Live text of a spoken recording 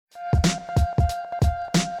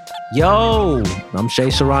Yo, I'm Shay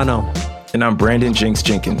Serrano. And I'm Brandon Jinx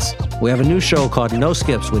Jenkins. We have a new show called No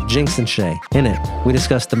Skips with Jinx and Shay. In it, we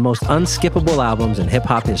discuss the most unskippable albums in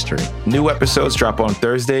hip-hop history. New episodes drop on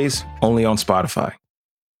Thursdays, only on Spotify.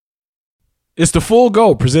 It's the Full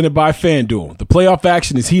Go presented by FanDuel. The playoff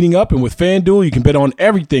action is heating up, and with FanDuel, you can bet on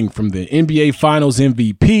everything from the NBA Finals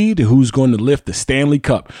MVP to who's going to lift the Stanley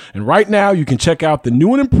Cup. And right now, you can check out the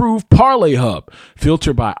new and improved Parlay Hub,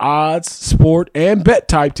 filtered by odds, sport, and bet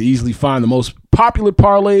type to easily find the most popular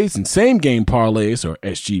parlays and same-game parlays, or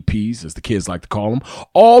SGPs as the kids like to call them,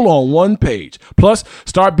 all on one page. Plus,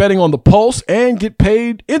 start betting on the pulse and get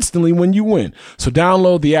paid instantly when you win. So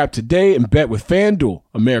download the app today and bet with FanDuel,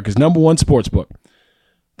 America's #1 sportsbook.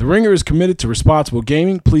 The Ringer is committed to responsible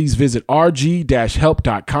gaming. Please visit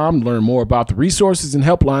rg-help.com to learn more about the resources and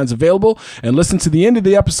helplines available and listen to the end of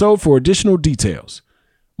the episode for additional details.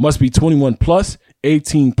 Must be 21 plus,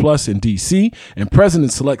 18 plus in D.C. and present in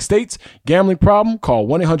select states. Gambling problem? Call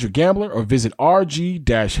 1-800-GAMBLER or visit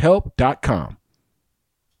rg-help.com.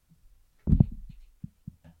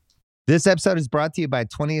 This episode is brought to you by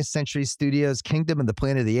 20th Century Studios' Kingdom of the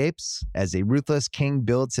Planet of the Apes. As a ruthless king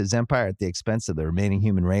builds his empire at the expense of the remaining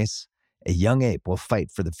human race, a young ape will fight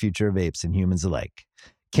for the future of apes and humans alike.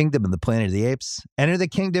 Kingdom of the Planet of the Apes. Enter the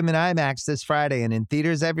kingdom in IMAX this Friday and in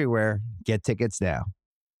theaters everywhere. Get tickets now.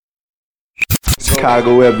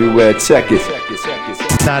 Chicago everywhere. Check it.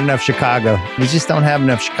 Not enough Chicago. We just don't have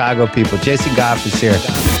enough Chicago people. Jason Goff is here.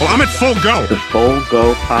 Well, I'm at Full Go. The Full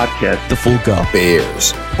Go Podcast. The Full Go.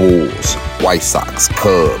 Bears, Bulls, White Sox,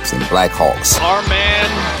 Cubs, and Blackhawks. Our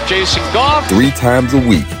man, Jason Goff. 3 times a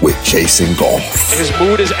week with Jason Goff. His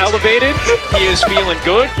mood is elevated. He is feeling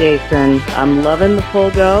good. Jason, I'm loving the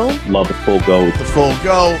Full Go. Love the Full Go. The Full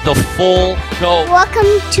Go. The Full Go.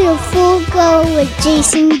 Welcome to Full Go with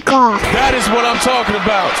Jason Goff. That is what I'm talking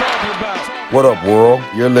about. What up, world?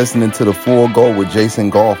 You're listening to The Full Go with Jason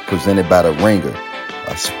Goff, presented by The Ringer,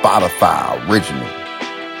 a Spotify original.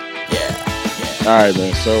 Yeah. All right,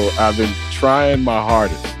 man. So I've been trying my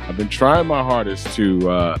hardest.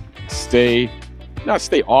 To not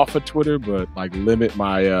stay off of Twitter, but like limit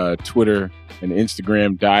my Twitter and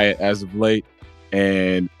Instagram diet as of late.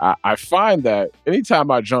 And I find that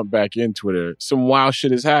anytime I jump back in Twitter, some wild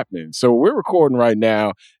shit is happening. So we're recording right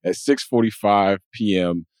now at 6:45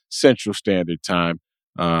 p.m. Central Standard Time.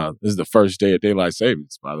 This is the first day of daylight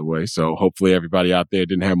savings, by the way. So hopefully everybody out there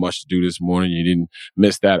didn't have much to do this morning. You didn't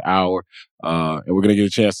miss that hour. And we're going to get a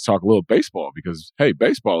chance to talk a little baseball because, hey,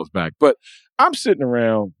 baseball is back. But I'm sitting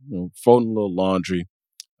around, folding a little laundry,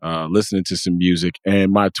 listening to some music,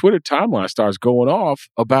 and my Twitter timeline starts going off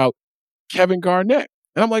about Kevin Garnett.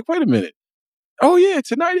 And I'm like, wait a minute. Oh, yeah,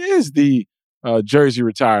 tonight is the jersey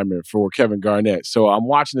retirement for Kevin Garnett. So I'm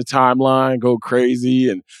watching the timeline go crazy,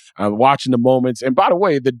 and I'm watching the moments. And by the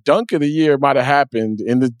way, the dunk of the year might have happened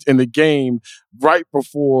in the game right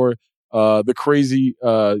before the crazy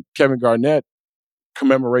Kevin Garnett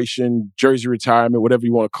commemoration, jersey retirement, whatever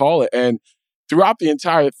you want to call it. And throughout the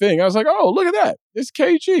entire thing, I was like, oh, look at that. It's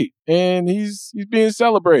KG. And he's being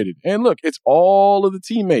celebrated. And look, it's all of the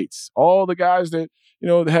teammates, all the guys that,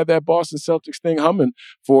 had that Boston Celtics thing humming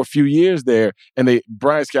for a few years there. And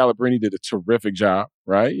Brian Scalabrine did a terrific job,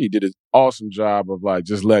 right? He did an awesome job of like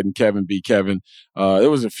just letting Kevin be Kevin. There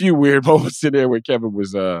was a few weird moments in there where Kevin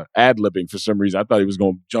was ad-libbing for some reason. I thought he was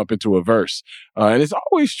going to jump into a verse. And it's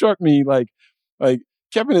always struck me like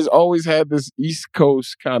Kevin has always had this East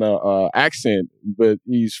Coast kind of accent, but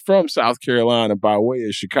he's from South Carolina by way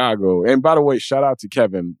of Chicago. And by the way, shout out to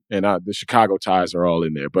Kevin, and the Chicago ties are all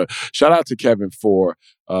in there. But shout out to Kevin for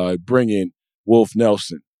bringing Wolf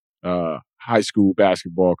Nelson, high school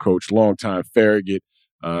basketball coach, longtime Farragut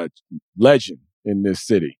legend in this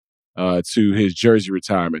city, to his jersey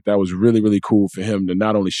retirement. That was really, really cool for him to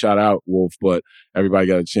not only shout out Wolf, but everybody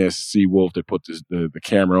got a chance to see Wolf. They put the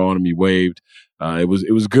camera on him. He waved. It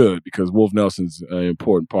was good because Wolf Nelson's an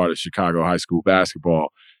important part of Chicago high school basketball.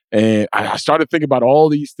 And I started thinking about all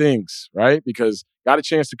these things, right? Because got a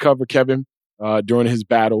chance to cover Kevin during his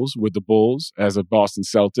battles with the Bulls as a Boston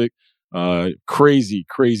Celtic. Crazy,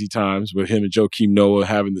 crazy times with him and Joakim Noah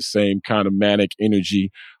having the same kind of manic energy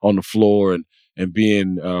on the floor and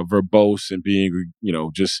being verbose and being,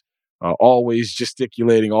 just always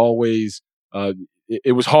gesticulating, always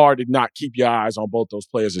it was hard to not keep your eyes on both those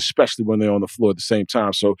players, especially when they're on the floor at the same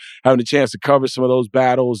time. So having a chance to cover some of those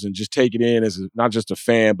battles and just take it in as not just a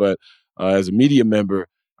fan, but as a media member,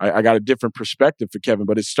 I got a different perspective for Kevin.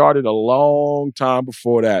 But it started a long time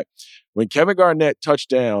before that. When Kevin Garnett touched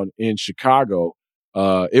down in Chicago,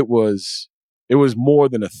 it was more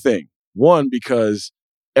than a thing. One, because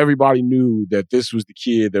everybody knew that this was the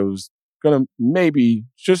kid that was gonna maybe,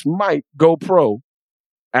 just might go pro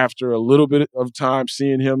after a little bit of time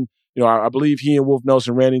seeing him. I believe he and Wolf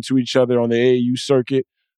Nelson ran into each other on the AAU circuit.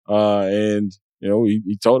 And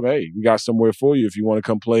he told him, hey, we got somewhere for you if you want to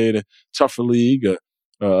come play in a tougher league,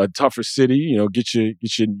 a tougher city, get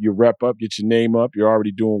your rep up, get your name up. You're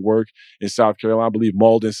already doing work in South Carolina. I believe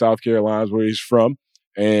Malden, South Carolina is where he's from.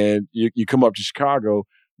 And you come up to Chicago,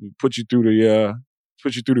 put you through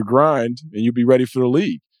the grind, and you'll be ready for the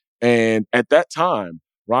league. And at that time,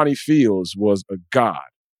 Ronnie Fields was a god,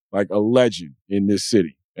 like a legend in this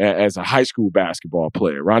city as a high school basketball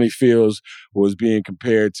player. Ronnie Fields was being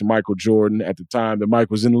compared to Michael Jordan at the time that Mike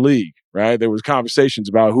was in the league, right? There was conversations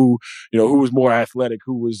about who was more athletic,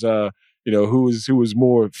 who was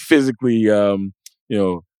more physically,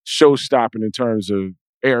 show-stopping in terms of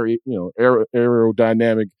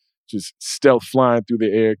aerodynamic, just stealth flying through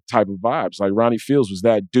the air type of vibes. Like Ronnie Fields was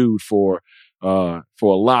that dude for a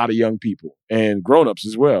lot of young people and grownups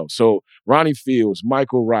as well. So Ronnie Fields,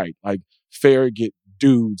 Michael Wright, like Farragut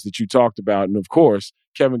dudes that you talked about. And of course,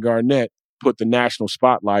 Kevin Garnett put the national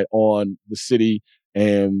spotlight on the city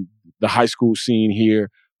and the high school scene here.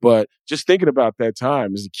 But just thinking about that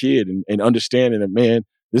time as a kid and understanding that, man,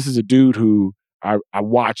 this is a dude who I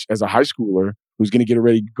watched as a high schooler who's going to get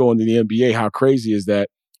ready to go into the NBA. How crazy is that?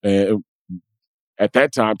 At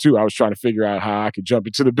that time, too, I was trying to figure out how I could jump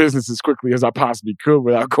into the business as quickly as I possibly could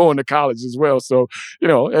without going to college as well. So,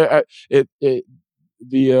 the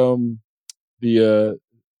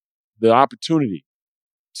opportunity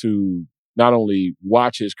to not only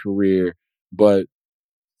watch his career, but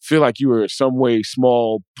feel like you were in some way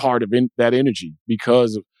small part of that energy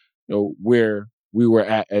because of where we were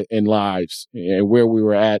at in lives and where we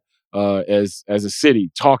were at as a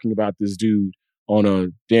city, talking about this dude on a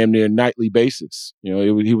damn near nightly basis.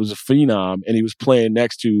 He was a phenom, and he was playing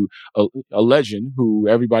next to a legend who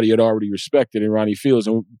everybody had already respected in Ronnie Fields.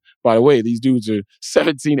 And by the way, these dudes are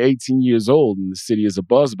 17, 18 years old, and the city is a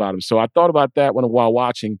buzz about him. So I thought about that while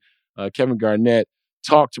watching Kevin Garnett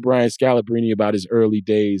talk to Brian Scalabrine about his early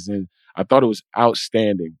days, and I thought it was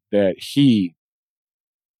outstanding that he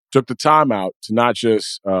took the time out to not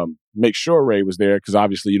just make sure Ray was there, because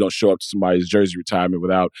obviously you don't show up to somebody's jersey retirement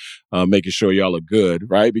without making sure y'all are good,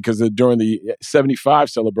 right? Because during the 75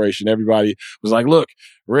 celebration, everybody was like, look,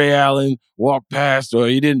 Ray Allen walked past, or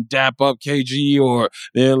he didn't dap up KG, or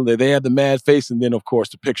they had the mad face. And then, of course,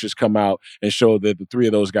 the pictures come out and show that the three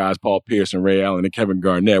of those guys, Paul Pierce and Ray Allen and Kevin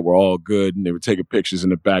Garnett, were all good, and they were taking pictures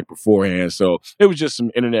in the back beforehand. So it was just some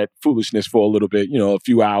internet foolishness for a little bit, a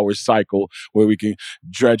few hours cycle where we can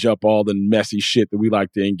dredge up all the messy shit that we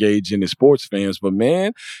like to engage in as sports fans. But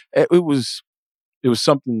man, it was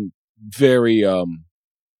something very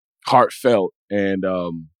heartfelt and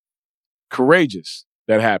courageous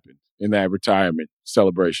that happened in that retirement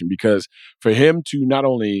celebration, because for him to not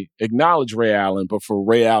only acknowledge Ray Allen, but for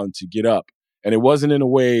Ray Allen to get up, and it wasn't in a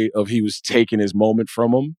way of he was taking his moment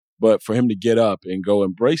from him, but for him to get up and go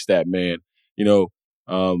embrace that man, you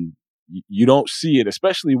don't see it,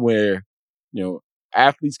 especially where,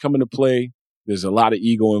 athletes come into play. There's a lot of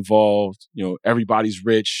ego involved. Everybody's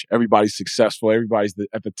rich, everybody's successful, everybody's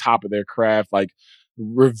at the top of their craft, like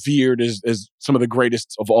revered as some of the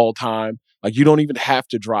greatest of all time. Like, you don't even have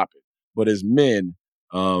to drop it. But as men,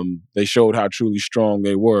 they showed how truly strong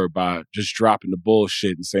they were by just dropping the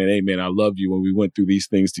bullshit and saying, hey, man, I love you, when we went through these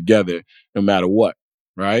things together, no matter what,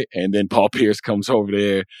 right? And then Paul Pierce comes over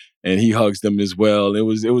there and he hugs them as well. It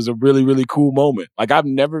was a really, really cool moment. Like, I've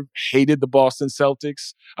never hated the Boston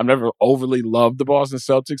Celtics. I've never overly loved the Boston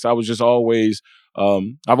Celtics. I was just always,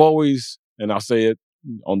 I've always, and I'll say it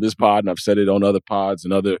on this pod, and I've said it on other pods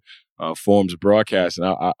and other forms of broadcast,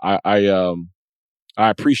 and I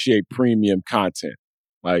appreciate premium content.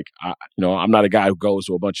 Like, I'm not a guy who goes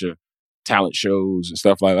to a bunch of talent shows and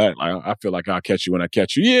stuff like that. Like, I feel like I'll catch you when I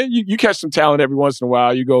catch you. Yeah, you catch some talent every once in a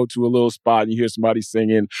while. You go to a little spot and you hear somebody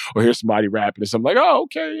singing or hear somebody rapping or something, like, oh,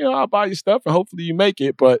 okay, I'll buy you stuff and hopefully you make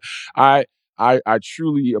it. But I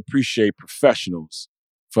truly appreciate professionals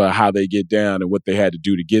for how they get down and what they had to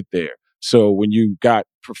do to get there. So when you got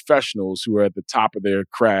professionals who are at the top of their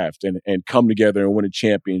craft and come together and win a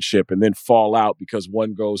championship and then fall out because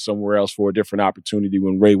one goes somewhere else for a different opportunity,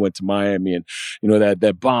 when Ray went to Miami, and,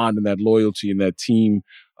 that bond and that loyalty and that team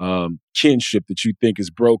kinship that you think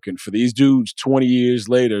is broken, for these dudes 20 years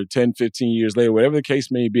later, 10, 15 years later, whatever the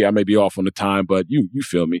case may be, I may be off on the time, but you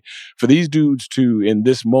feel me, for these dudes to, in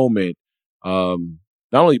this moment, not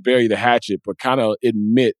only bury the hatchet, but kind of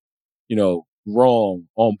admit, wrong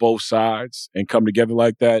on both sides and come together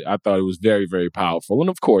like that. I thought it was very, very powerful. And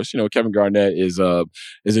of course, Kevin Garnett is a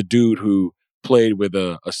dude who played with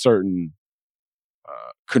a certain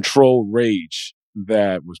controlled rage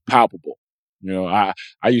that was palpable. You know, I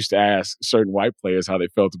used to ask certain white players how they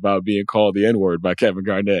felt about being called the N-word by Kevin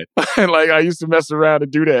Garnett. And like, I used to mess around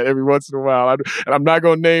and do that every once in a while. And I'm not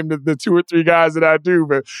going to name the 2 or 3 guys that I do,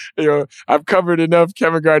 but, you know, I've covered enough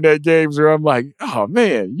Kevin Garnett games where I'm like, oh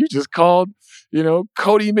man, you just called, you know,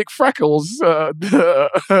 Cody McFreckles,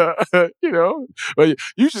 you know, but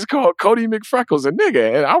you just called Cody McFreckles a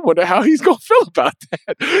nigga. And I wonder how he's going to feel about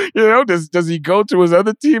that. You know, does he go to his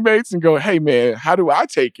other teammates and go, hey man, how do I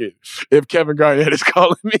take it if Kevin Garnett is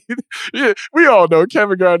calling me? Yeah, we all know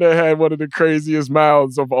Kevin Garnett had one of the craziest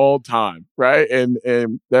mouths of all time, right? And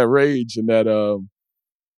that rage and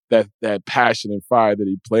that passion and fire that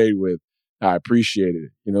he played with, I appreciated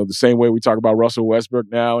it. You know, the same way we talk about Russell Westbrook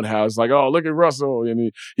now and how it's like, oh, look at Russell.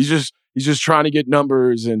 And he's just trying to get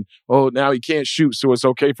numbers and, oh, now he can't shoot, so it's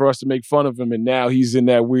okay for us to make fun of him. And now he's in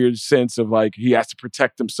that weird sense of like, he has to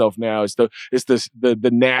protect himself now. It's the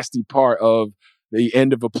nasty part of the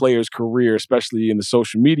end of a player's career, especially in the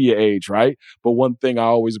social media age, right? But one thing I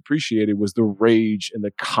always appreciated was the rage and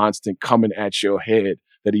the constant coming at your head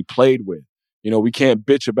that he played with. You know, we can't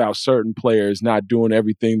bitch about certain players not doing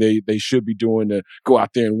everything they should be doing to go out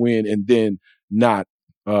there and win, and then not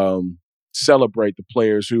celebrate the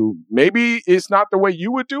players who maybe it's not the way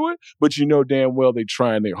you would do it, but you know damn well they're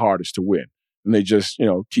trying their hardest to win. And they just, you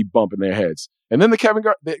know, keep bumping their heads. And then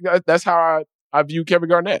that's how I view Kevin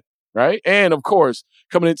Garnett, right? And of course,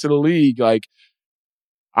 coming into the league, like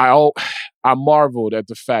I marveled at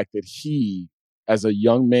the fact that he, as a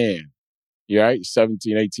young man, right,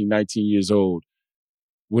 17, 18, 19 years old,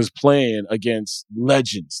 was playing against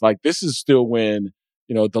legends. Like, this is still when,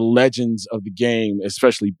 you know, the legends of the game,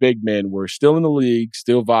 especially big men, were still in the league,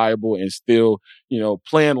 still viable, and still, you know,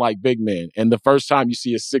 playing like big men. And the first time you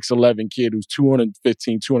see a 6'11" kid who's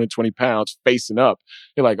 215, 220 pounds facing up,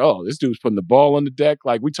 you're like, oh, this dude's putting the ball on the deck.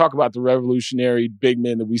 Like, we talk about the revolutionary big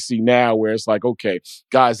men that we see now, where it's like, okay,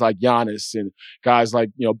 guys like Giannis and guys like,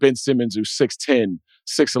 you know, Ben Simmons, who's 6'10",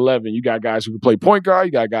 6'11". You got guys who can play point guard.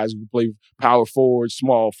 You got guys who can play power forward,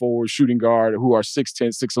 small forward, shooting guard, who are 6'10",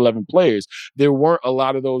 6'11" players. There weren't a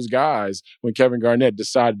lot of those guys when Kevin Garnett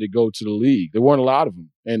decided to go to the league. There weren't a lot of them,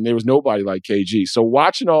 and there was nobody like KG. So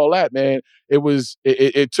watching all that, man,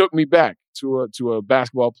 it took me back to a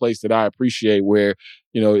basketball place that I appreciate, where,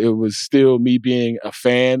 you know, it was still me being a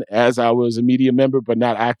fan as I was a media member, but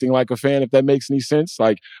not acting like a fan, if that makes any sense.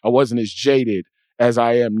 Like, I wasn't as jaded as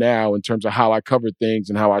I am now in terms of how I cover things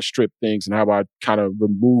and how I strip things and how I kind of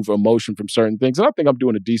remove emotion from certain things. And I think I'm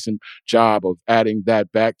doing a decent job of adding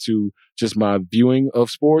that back to just my viewing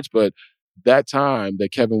of sports. But that time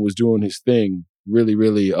that Kevin was doing his thing, really,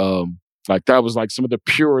 really, like, that was like some of the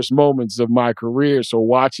purest moments of my career. So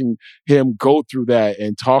watching him go through that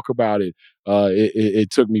and talk about it,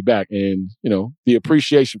 it took me back. And, you know, the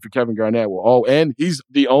appreciation for Kevin Garnett and he's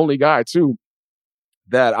the only guy too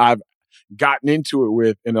that I've gotten into it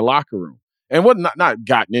with in the locker room. And what not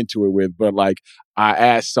gotten into it with, but like, I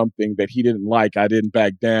asked something that he didn't like, I didn't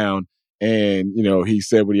back down. And, you know, he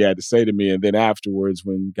said what he had to say to me. And then afterwards,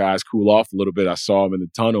 when guys cool off a little bit, I saw him in the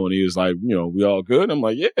tunnel and he was like, you know, we all good? I'm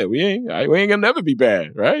like, yeah, we ain't gonna never be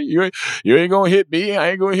bad, right? You ain't gonna hit me.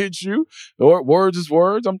 I ain't gonna hit you. Or words is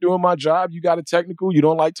words. I'm doing my job. You got a technical. You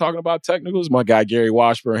don't like talking about technicals. My guy, Gary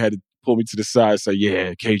Washburn, had to pull me to the side and say,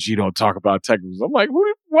 yeah, KG don't talk about technicals. I'm like,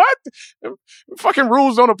 what? Fucking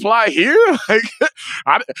rules don't apply here? Like,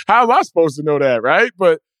 how am I supposed to know that, right?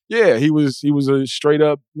 But yeah, he was a straight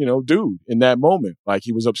up, you know, dude in that moment. Like,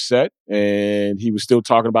 he was upset and he was still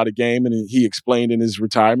talking about a game, and he explained in his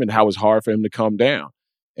retirement how it was hard for him to come down.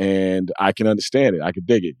 And I can understand it. I can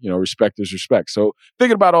dig it. You know, respect is respect. So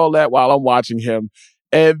thinking about all that while I'm watching him,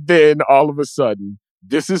 and then all of a sudden,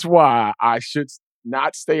 this is why I should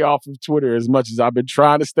not stay off of Twitter as much as I've been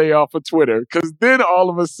trying to stay off of Twitter. Because then all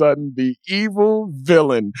of a sudden, the evil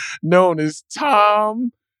villain known as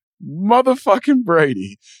Tom motherfucking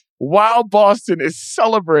Brady, while Boston is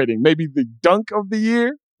celebrating maybe the dunk of the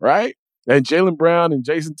year, right? And Jaylen Brown and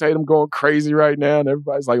Jason Tatum going crazy right now, and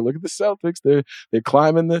everybody's like, look at the Celtics. They're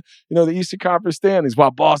climbing the Eastern Conference standings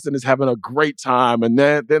while Boston is having a great time. And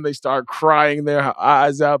then they start crying their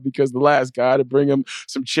eyes out because the last guy to bring them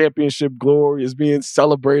some championship glory is being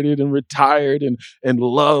celebrated and retired and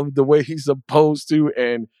loved the way he's supposed to.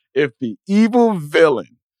 And if the evil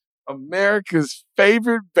villain, America's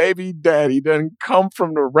favorite baby daddy, doesn't come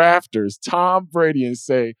from the rafters, Tom Brady, and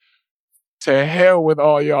say, to hell with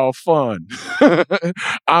all y'all fun.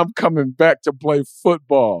 I'm coming back to play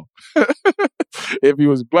football. If he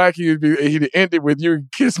was black, he'd end it with, you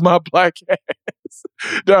and kiss my black ass.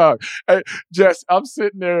 Dog, Jess, I'm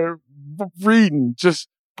sitting there reading, just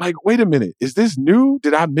like, wait a minute, is this new?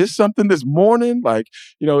 Did I miss something this morning? Like,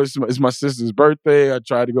 it's my sister's birthday. I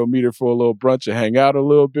tried to go meet her for a little brunch and hang out a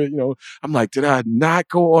little bit. I'm like, did I not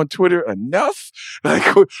go on Twitter enough? Like,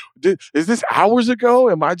 is this hours ago?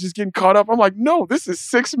 Am I just getting caught up? I'm like, no, this is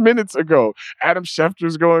 6 minutes ago. Adam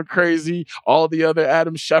Schefter's going crazy. All the other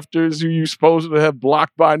Adam Schefters who you supposed to have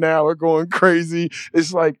blocked by now are going crazy.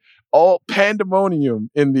 It's like all pandemonium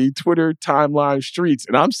in the Twitter timeline streets.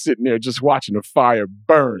 And I'm sitting there just watching the fire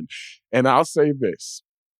burn. And I'll say this.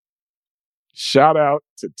 Shout out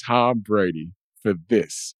to Tom Brady for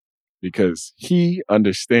this, because he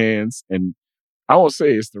understands, and I won't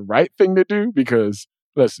say it's the right thing to do, because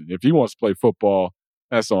listen, if he wants to play football,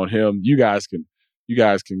 that's on him. You guys can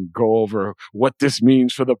go over what this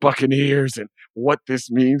means for the Buccaneers and what this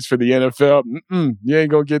means for the NFL. You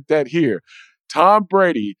ain't gonna get that here. Tom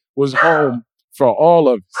Brady was home for all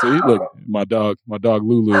of. See, look, my dog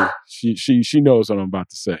Lulu. She knows what I'm about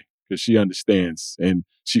to say, because she understands and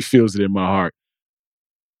she feels it in my heart.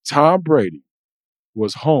 Tom Brady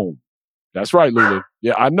was home. That's right, Lulu.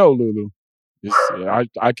 Yeah, I know, Lulu.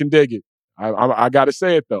 I can dig it. I got to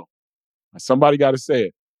say it though. Somebody got to say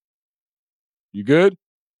it. You good?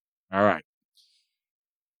 All right.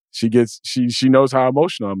 She knows how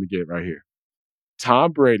emotional I'm gonna get right here.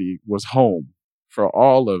 Tom Brady was home for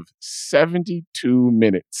all of 72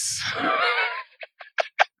 minutes.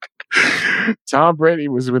 Tom Brady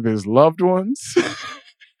was with his loved ones,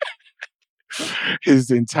 his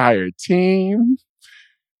entire team,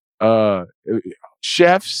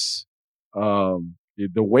 chefs, the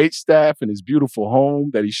wait staff in his beautiful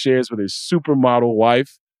home that he shares with his supermodel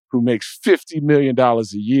wife, who makes $50 million a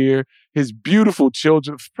year, his beautiful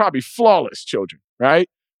children, probably flawless children, right?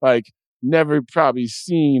 Like, never probably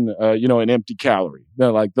seen, an empty calorie.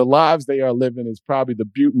 They're like, the lives they are living is probably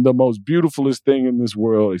the most beautifulest thing in this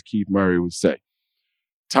world, as Keith Murray would say.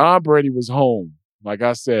 Tom Brady was home, like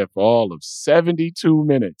I said, for all of 72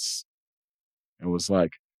 minutes and was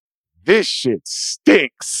like, this shit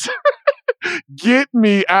stinks. Get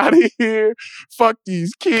me out of here. Fuck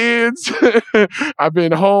these kids. I've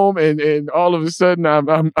been home and all of a sudden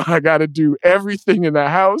I got to do everything in the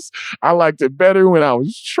house. I liked it better when I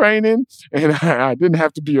was training and I didn't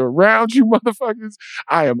have to be around you motherfuckers.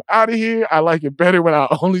 I am out of here. I like it better when I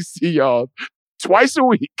only see y'all twice a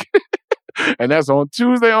week. And that's on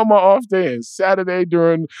Tuesday on my off day and Saturday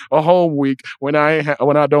during a home week when I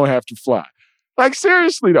don't have to fly. Like,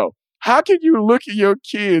 seriously though. How can you look at your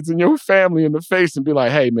kids and your family in the face and be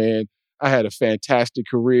like, hey, man, I had a fantastic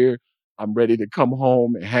career. I'm ready to come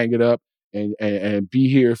home and hang it up and be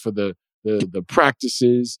here for the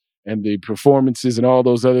practices and the performances and all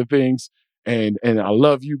those other things. And I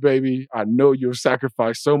love you, baby. I know you've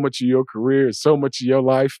sacrificed so much of your career and so much of your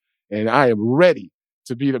life. And I am ready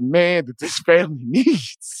to be the man that this family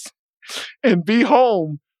needs and be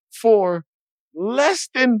home for less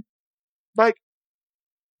than, like,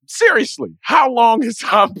 seriously, how long has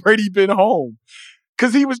Tom Brady been home?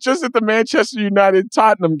 Because he was just at the Manchester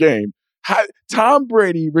United-Tottenham game. Tom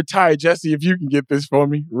Brady retired. Jesse, if you can get this for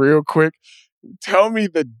me real quick. Tell me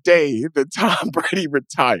the day that Tom Brady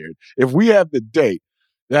retired. If we have the date,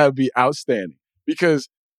 that would be outstanding. Because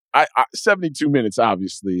 72 minutes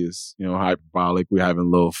obviously is, hyperbolic. We're having a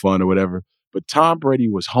little fun or whatever. But Tom Brady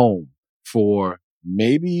was home for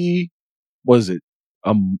maybe, was it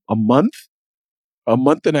a month? A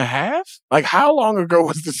month and a half? Like, how long ago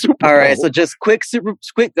was the Super Bowl? All right, so just quick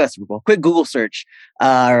Google search.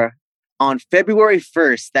 On February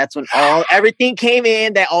 1st, that's when everything came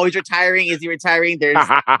in that he's retiring. Is he retiring? There's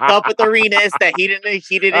stuff with Arenas that he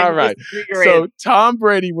didn't. All right. So Tom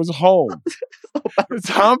Brady was home.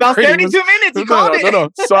 About 72 minutes. You called it. No.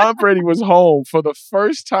 Tom Brady was home for the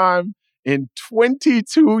first time in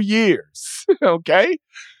 22 years. Okay.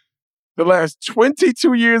 The last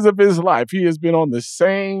 22 years of his life, he has been on the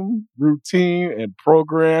same routine and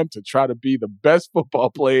program to try to be the best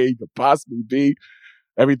football player he could possibly be.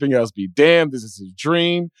 Everything else be damned. This is his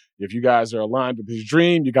dream. If you guys are aligned with his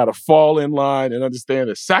dream, you got to fall in line and understand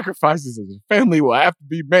that sacrifices as a family will have to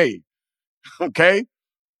be made. Okay?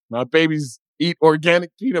 My babies eat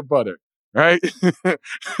organic peanut butter, right?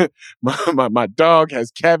 my dog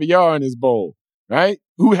has caviar in his bowl, right?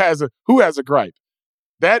 Who has a gripe?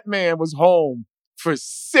 That man was home for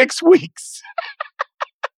 6 weeks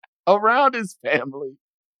around his family,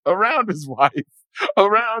 around his wife,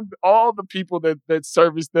 around all the people that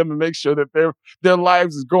service them and make sure that their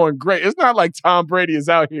lives is going great. It's not like Tom Brady is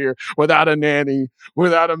out here without a nanny,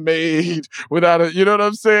 without a maid, without a, you know what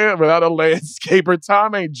I'm saying? Without a landscaper.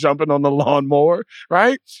 Tom ain't jumping on the lawnmower,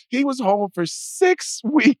 right? He was home for 6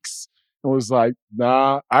 weeks and was like,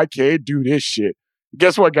 nah, I can't do this shit.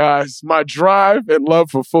 guess what, guys? My drive and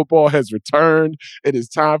love for football has returned. It is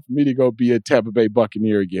time for me to go be a Tampa Bay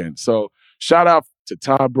Buccaneer again. So shout out to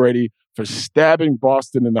Tom Brady for stabbing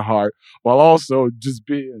Boston in the heart while also just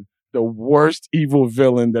being the worst evil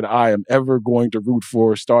villain that I am ever going to root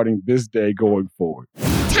for starting this day going forward.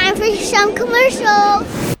 Time for some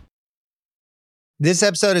commercials. This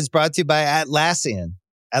episode is brought to you by Atlassian.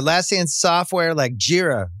 Atlassian software like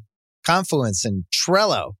Jira, Confluence, and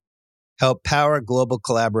Trello help power global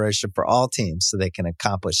collaboration for all teams so they can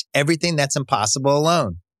accomplish everything that's impossible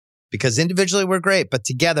alone. Because individually we're great, but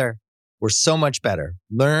together we're so much better.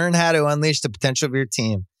 Learn how to unleash the potential of your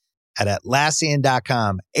team at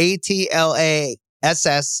Atlassian.com.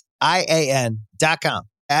 Atlassian.com.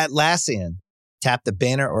 Atlassian. Tap the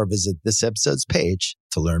banner or visit this episode's page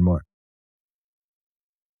to learn more.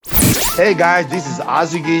 Hey guys, this is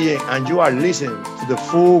Ozzy Guille, and you are listening to The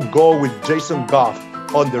Full Go with Jason Goff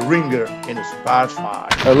on The Ringer in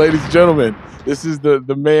Spotify. Ladies and gentlemen, this is the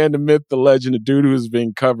man, the myth, the legend, the dude who's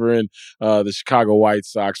been covering the Chicago White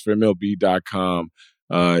Sox for MLB.com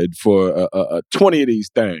for 20 of these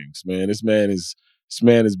things, man. This man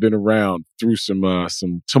has been around through some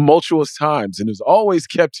tumultuous times and has always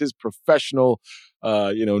kept his professional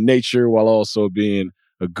nature while also being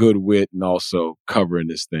a good wit and also covering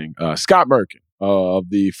this thing. Scott Merkin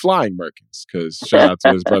of the Flying Merkins, because shout out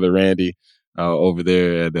to his brother Randy over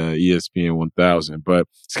there at ESPN 1000. But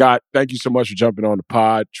Scott, thank you so much for jumping on the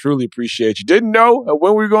pod. Truly appreciate you. Didn't know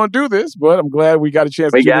when we were going to do this, but I'm glad we got a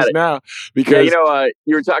chance to do this now. Because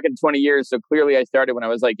you were talking 20 years, so clearly I started when I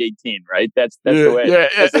was like 18, right? That's the way. Yeah.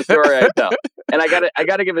 That's the story I tell. And I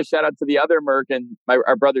got to give a shout out to the other Merkin,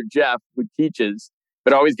 our brother Jeff, who teaches,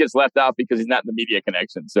 but always gets left out because he's not in the media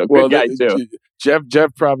connection. So good guy too.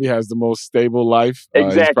 Jeff probably has the most stable life.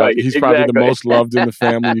 Exactly. He's probably the most loved in the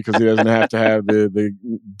family because he doesn't have to have the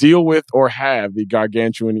deal with or have the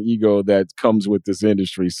gargantuan ego that comes with this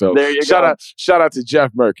industry. So shout out to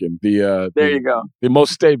Jeff Merkin, the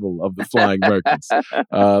most stable of the Flying Merkins.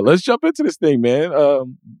 Let's jump into this thing, man.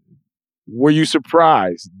 Were you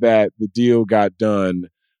surprised that the deal got done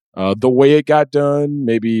the way it got done,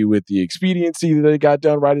 maybe with the expediency that it got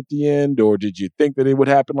done right at the end, or did you think that it would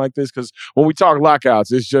happen like this? Because when we talk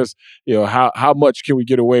lockouts, it's just, how much can we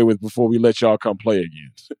get away with before we let y'all come play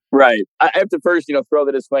again? Right. I have to first, throw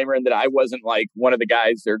the disclaimer in that I wasn't like one of the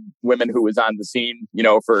guys or women who was on the scene,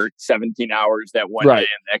 for 17 hours that one day and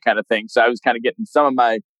that kind of thing. So I was kind of getting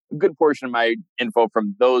a good portion of my info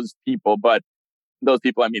from those people, but those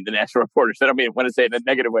people, I mean the national reporters. I don't want to say it in a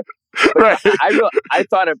negative way. Right. I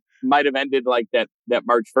thought it might have ended like that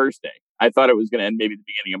March 1st day. I thought it was going to end maybe the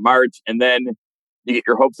beginning of March, and then you get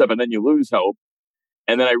your hopes up, and then you lose hope.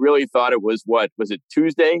 And then I really thought it was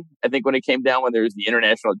Tuesday? I think when it came down, when there was the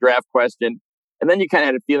international draft question, and then you kind of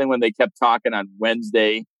had a feeling when they kept talking on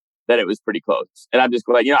Wednesday that it was pretty close. And I'm just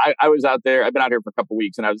like, I was out there. I've been out here for a couple of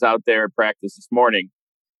weeks, and I was out there at practice this morning,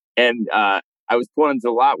 and I was pulling into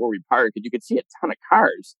the lot where we park, and you could see a ton of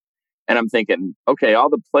cars. And I'm thinking, okay, all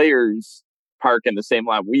the players park in the same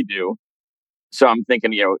lot we do. So I'm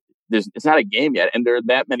thinking, it's not a game yet. And there are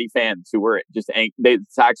that many fans who were just the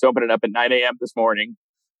Sox opened it up at 9 a.m. this morning.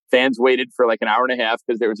 Fans waited for like an hour and a half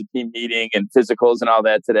because there was a team meeting and physicals and all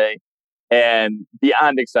that today. And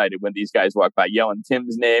beyond excited when these guys walked by, yelling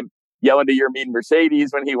Tim's name, yelling to your mean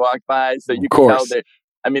Mercedes when he walked by. So you could tell that,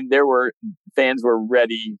 fans were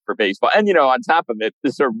ready for baseball. And, on top of it,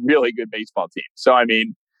 this is a really good baseball team. So,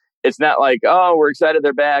 it's not like, oh, we're excited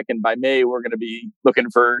they're back, and by May we're going to be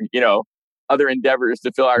looking for, other endeavors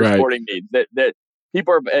to fill our sporting needs. That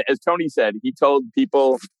people are, as Tony said, he told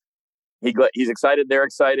people he's excited, they're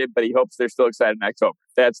excited, but he hopes they're still excited in October.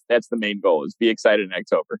 That's the main goal, is be excited in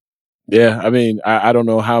October. Yeah, I don't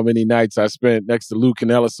know how many nights I spent next to Lou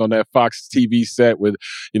Canellis on that Fox TV set with,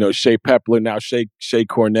 Shea Pepler, now Shea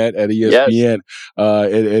Cornette at ESPN.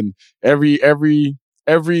 Yes. And every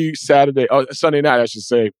Sunday night,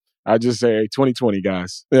 I just say, hey, 2020,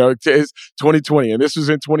 guys. It's 2020. And this was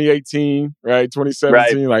in 2018, right?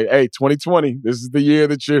 2017. Right. Like, hey, 2020. This is the year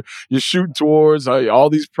that you're shooting towards.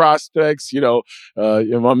 All these prospects,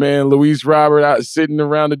 my man Luis Robert out sitting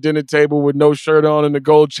around the dinner table with no shirt on and the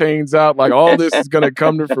gold chains out. Like, all this is going to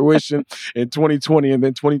come to fruition in 2020. And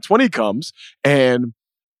then 2020 comes. And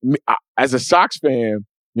as a Sox fan,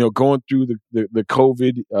 going through the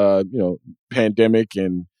COVID, pandemic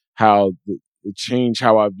and how it changed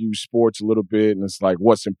how I view sports a little bit. And it's like,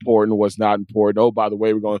 what's important, what's not important. Oh, by the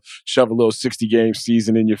way, we're going to shove a little 60-game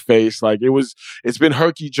season in your face. Like, it's been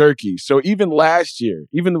herky-jerky. So even last year,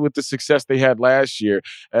 even with the success they had last year,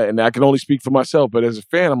 and I can only speak for myself, but as a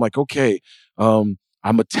fan, I'm like, okay, I'm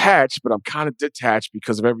attached, but I'm kind of detached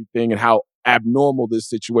because of everything and how abnormal this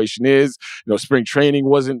situation is. Spring training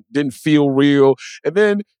didn't feel real. And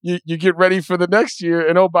then you get ready for the next year.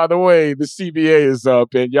 And, oh, by the way, the CBA is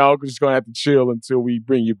up and y'all just going to have to chill until we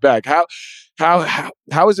bring you back. How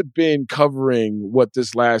has it been covering what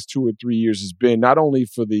this last 2 or 3 years has been, not only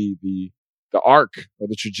for the arc or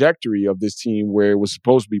the trajectory of this team where it was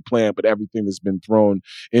supposed to be planned, but everything that's been thrown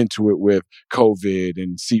into it with COVID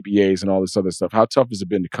and CBAs and all this other stuff? How tough has it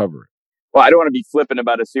been to cover it? Well, I don't want to be flippant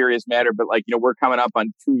about a serious matter, but we're coming up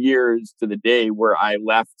on 2 years to the day where I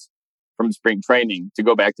left from spring training to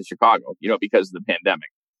go back to Chicago, because of the pandemic.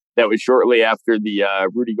 That was shortly after the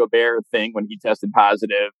Rudy Gobert thing when he tested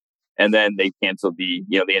positive. And then they canceled the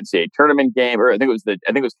NCAA tournament game, or I think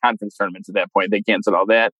it was conference tournaments at that point. They canceled all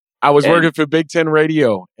that. I was working for Big Ten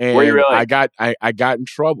Radio, and were you really? I got in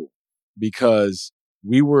trouble because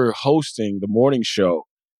we were hosting the morning show,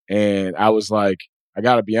 and I was like, I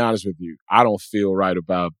got to be honest with you, I don't feel right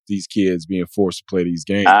about these kids being forced to play these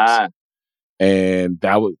games. And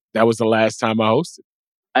that was the last time I hosted.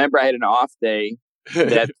 I remember I had an off day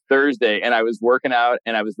that Thursday, and I was working out,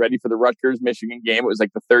 and I was ready for the Rutgers-Michigan game. It was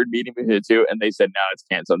like the third meeting we did too, and they said, no, it's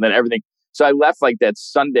canceled. And then everything. So I left like that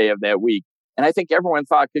Sunday of that week. And I think everyone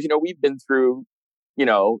thought, because, we've been through,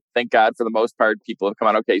 thank God for the most part, people have come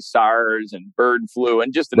out, okay, SARS and bird flu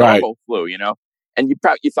and just a normal flu, and you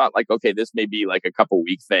thought like, okay, this may be like a couple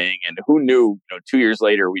week thing. And who knew, 2 years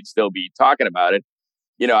later, we'd still be talking about it.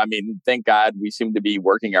 Thank God we seem to be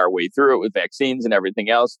working our way through it with vaccines and everything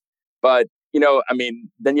else. But,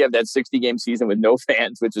 then you have that 60-game season with no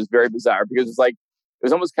fans, which is very bizarre because it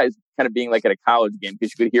was almost kind of being like at a college game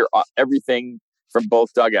because you could hear everything from both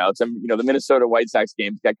dugouts. And, the Minnesota White Sox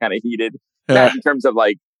games got kind of heated, not in terms of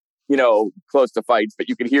close to fights, but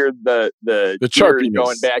you could hear the chirpiness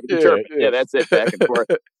going back. Yeah, that's it, back and forth.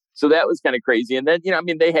 So that was kind of crazy. And then,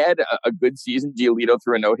 they had a good season. Giolito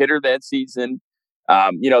threw a no-hitter that season.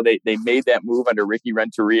 They made that move under Ricky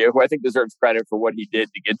Renteria, who I think deserves credit for what he did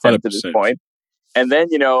to get them 100%. To this point. And then,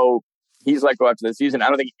 he's let go after the season. I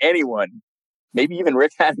don't think anyone, maybe even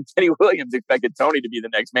Rick and Kenny Williams, expected Tony to be the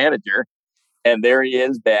next manager. And there he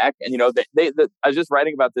is back. And, I was just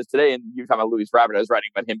writing about this today, and you were talking about Luis Robert. I was writing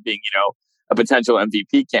about him being, a potential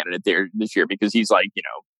MVP candidate there this year because he's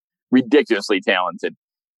ridiculously talented.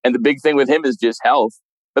 And the big thing with him is just health.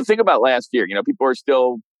 But think about last year. People are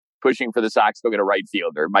still pushing for the Sox to go get a right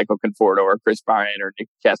fielder, Michael Conforto or Chris Bryant or Nick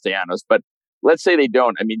Castellanos. But let's say they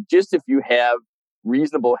don't. I mean, just if you have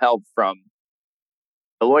reasonable help from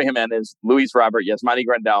Eloy Jimenez, Luis Robert, Yasmani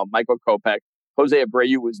Grandal, Michael Kopech, Jose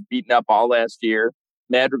Abreu was beaten up all last year.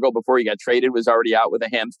 Madrigal, before he got traded, was already out with a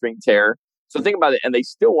hamstring tear. So think about it. And they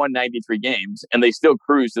still won 93 games, and they still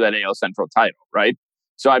cruised to that AL Central title, right?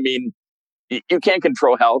 So, I mean, you can't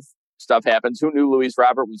control health. Stuff happens. Who knew Luis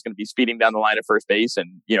Robert was going to be speeding down the line at first base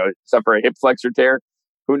and, suffer a hip flexor tear?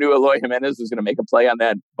 Who knew Eloy Jimenez was going to make a play on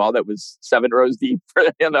that ball that was 7 rows deep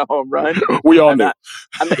in the home run? We all knew.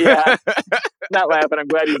 I'm not laughing. I'm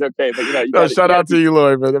glad he's okay. But shout out to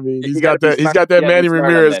Eloy, but I mean, he's got that Manny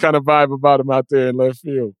Ramirez kind of vibe about him out there in left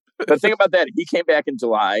field. But think about that. He came back in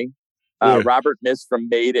July. Robert missed from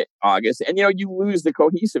May to August, and you lose the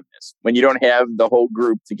cohesiveness when you don't have the whole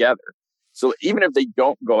group together. So even if they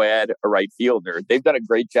don't go add a right fielder, they've done a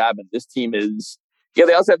great job, and this team is. Yeah,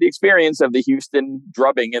 they also have the experience of the Houston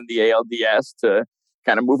drubbing in the ALDS to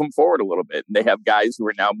kind of move them forward a little bit. And they have guys who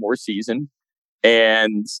are now more seasoned.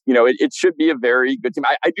 And, it should be a very good team.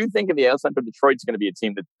 I do think in the AL Central, Detroit's going to be a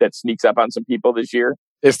team that sneaks up on some people this year.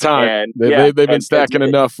 It's time. And, they've been stacking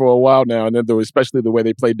enough for a while now. And then especially the way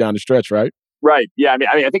they played down the stretch, right? Right. Yeah. I mean,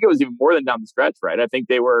 I think it was even more than down the stretch, right? I think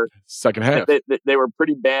they were second half. They were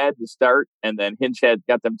pretty bad to start. And then Hinch had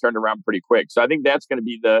got them turned around pretty quick. So I think that's going to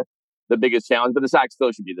be the biggest challenge, but the Sox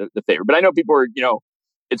still should be the favorite. But I know people are,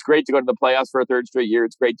 it's great to go to the playoffs for a third straight year.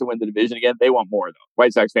 It's great to win the division again. They want more, though.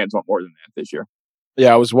 White Sox fans want more than that this year.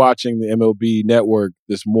 Yeah, I was watching the MLB Network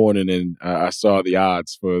this morning, and I saw the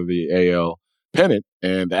odds for the AL pennant,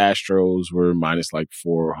 and the Astros were minus like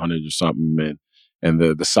 400 or something, and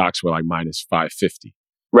the Sox were like minus 550.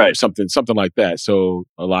 Right. Something like that. So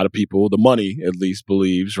a lot of people, the money at least,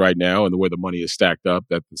 believes right now, and the way the money is stacked up,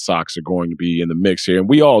 that the Sox are going to be in the mix here. And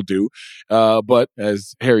we all do. But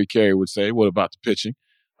as Harry Carey would say, what about the pitching?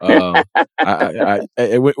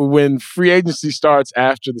 When free agency starts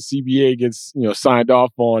after the CBA gets signed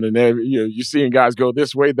off on, and you're seeing guys go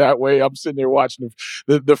this way, that way, I'm sitting there watching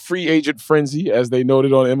the free agent frenzy, as they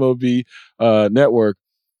noted on MLB Network.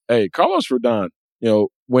 Hey, Carlos Rodon,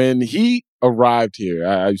 when he arrived here,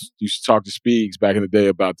 I used to talk to Speaks back in the day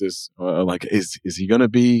about this. Is he going to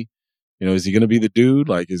be, Is he going to be the dude?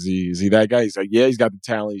 Like, is he that guy? He's like, yeah, he's got the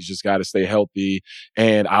talent. He's just got to stay healthy.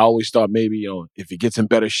 And I always thought maybe, if he gets in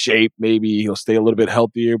better shape, maybe he'll stay a little bit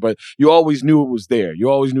healthier. But you always knew it was there. You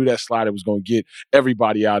always knew that slider was going to get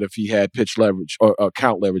everybody out if he had pitch leverage or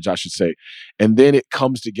count leverage, I should say. And then it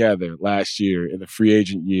comes together last year in the free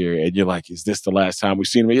agent year. And you're like, is this the last time we've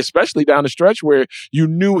seen him? Especially down the stretch where you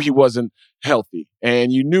knew he wasn't healthy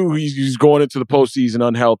and you knew he's going into the postseason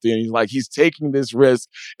unhealthy, and he's taking this risk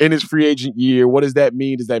in his free agent year. What does that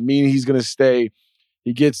mean? Does that mean he's going to stay?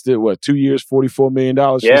 He gets to 2 years, $44 million?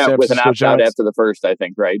 Yeah, with an opt out after the first, I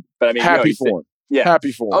think, right? But I mean, happy for him. Yeah,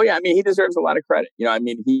 happy for him. Oh yeah, I mean, he deserves a lot of credit.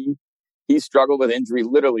 He struggled with injury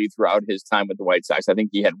literally throughout his time with the White Sox. I think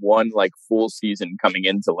he had one full season coming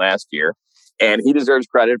into last year. And he deserves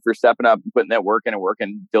credit for stepping up and putting that work in and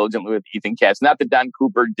working diligently with Ethan Katz. Not that Don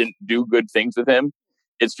Cooper didn't do good things with him.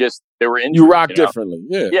 It's just there were injuries. You rock differently.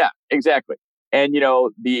 Yeah. Yeah, exactly. And,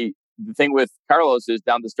 the thing with Carlos is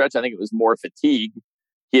down the stretch, I think it was more fatigue.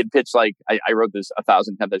 He had pitched I wrote this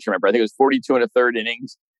 1,000 times, I remember. I think it was 42 1/3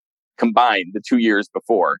 innings combined the 2 years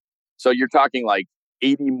before. So you're talking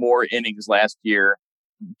 80 more innings last year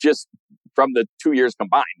just from the 2 years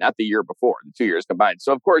combined, not the year before, the 2 years combined.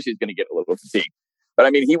 So, of course, he's going to get a little fatigue. But, I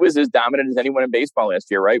mean, he was as dominant as anyone in baseball last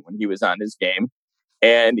year, right, when he was on his game.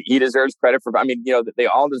 And he deserves credit for, they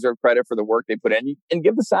all deserve credit for the work they put in. And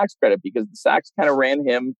give the Sox credit because the Sox kind of ran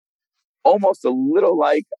him almost a little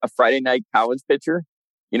like a Friday night college pitcher,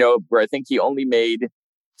 where I think he only made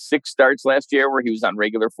 6 starts last year where he was on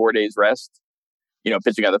regular 4 days rest,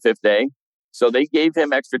 pitching on the 5th day. So they gave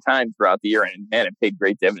him extra time throughout the year, and man, it paid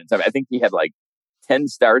great dividends. I think he had 10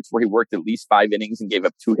 starts where he worked at least 5 innings and gave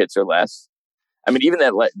up 2 hits or less. I mean, even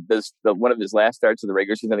one of his last starts of the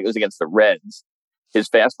regular season, I think it was against the Reds. His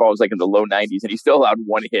fastball was in the low 90s, and he still allowed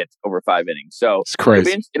 1 hit over 5 innings. So it's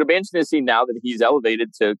crazy. It'll be interesting to see now that he's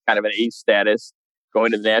elevated to kind of an ace status,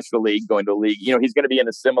 going to the National League, going to a league. He's going to be in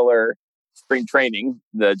a similar spring training.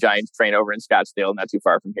 The Giants train over in Scottsdale, not too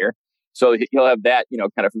far from here. So he'll have that,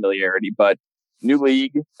 kind of familiarity, but new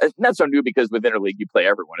league, not so new because with interleague, you play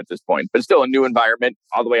everyone at this point, but still a new environment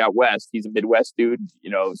all the way out west. He's a Midwest dude,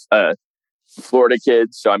 Florida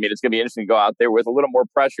kid. So, it's going to be interesting to go out there with a little more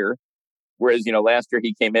pressure. Whereas, last year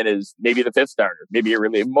he came in as maybe the 5th starter, maybe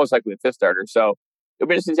most likely the 5th starter. So it'll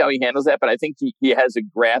be interesting to see how he handles that. But I think he has a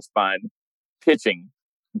grasp on pitching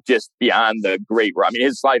just beyond the great.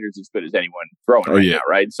 His slider's as good as anyone throwing now,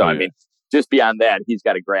 right? So, just beyond that, he's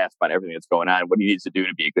got a grasp on everything that's going on and what he needs to do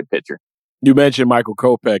to be a good pitcher. You mentioned Michael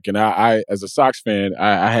Kopech, and I as a Sox fan,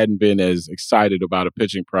 I hadn't been as excited about a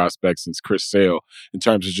pitching prospect since Chris Sale in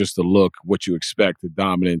terms of just the look, what you expect, the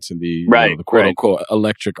dominance, and the the quote unquote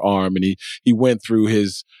electric arm. And he went through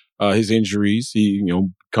his injuries. He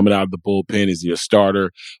coming out of the bullpen. Is he a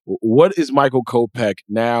starter? What is Michael Kopech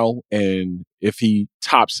now? And if he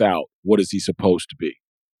tops out, what is he supposed to be?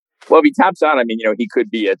 Well, if he tops out, he could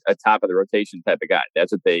be a top of the rotation type of guy.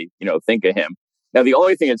 That's what they, think of him. Now, the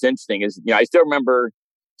only thing that's interesting is, I still remember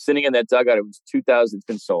sitting in that dugout. It was 2000. It's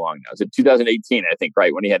been so long now. It was 2018, I think,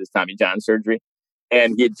 right, when he had his Tommy John surgery.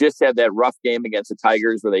 And he had just had that rough game against the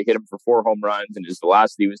Tigers where they hit him for 4 home runs and his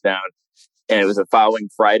velocity was down. And it was a following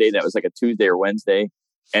Friday. That was a Tuesday or Wednesday.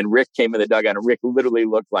 And Rick came in the dugout, and Rick literally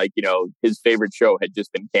looked like, his favorite show had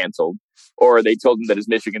just been canceled. Or they told him that his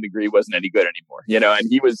Michigan degree wasn't any good anymore, and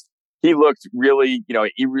he looked really,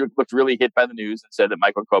 looked really hit by the news and said that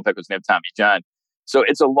Michael Kopech was going to have Tommy John. So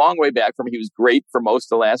it's a long way back from he was great for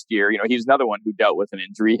most of last year. He was another one who dealt with an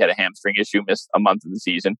injury, had a hamstring issue, missed a month of the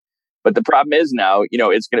season. But the problem is now,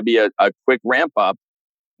 it's going to be a quick ramp up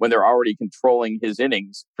when they're already controlling his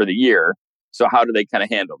innings for the year. So how do they kind of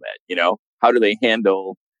handle that? How do they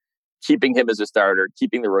handle keeping him as a starter,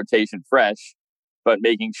 keeping the rotation fresh, but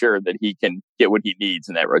making sure that he can get what he needs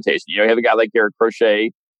in that rotation? You have a guy like Garrett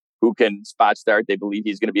Crochet who can spot start. They believe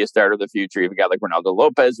he's going to be a starter of the future. You have a guy like Ronaldo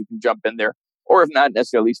Lopez who can jump in there. Or if not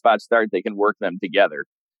necessarily spot start, they can work them together.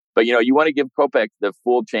 But, you want to give Kopech the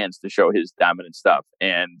full chance to show his dominant stuff.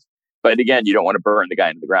 But again, you don't want to burn the guy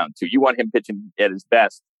into the ground too. You want him pitching at his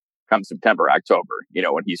best come September, October,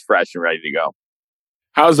 when he's fresh and ready to go.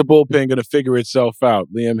 How's the bullpen going to figure itself out?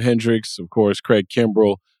 Liam Hendricks, of course, Craig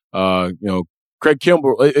Kimbrell. Craig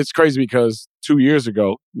Kimbrell, it's crazy because 2 years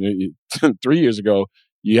ago, 3 years ago,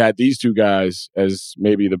 you had these two guys as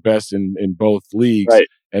maybe the best in both leagues. Right.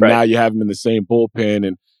 And now you have them in the same bullpen.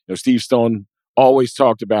 And Steve Stone always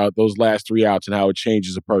talked about those last 3 outs and how it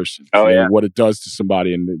changes a person. What it does to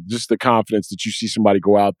somebody and just the confidence that you see somebody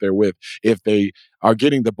go out there with if they are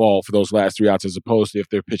getting the ball for those last 3 outs as opposed to if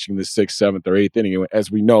they're pitching the 6th, 7th, or 8th inning. As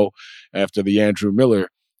we know, after the Andrew Miller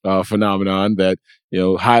phenomenon that,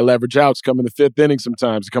 high leverage outs come in the fifth inning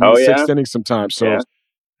sometimes, come in the sixth inning sometimes. So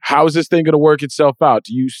how is this thing going to work itself out?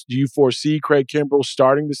 Do you foresee Craig Kimbrell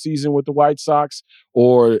starting the season with the White Sox,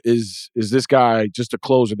 or is this guy just a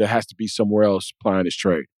closer that has to be somewhere else playing his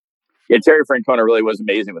trade? Yeah, Terry Francona really was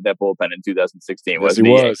amazing with that bullpen in 2016. Yes, he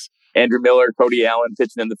was. Andrew Miller, Cody Allen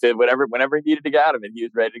pitching in the fifth, whenever he needed to get out of it, he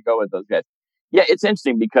was ready to go with those guys. Yeah, it's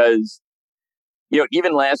interesting because,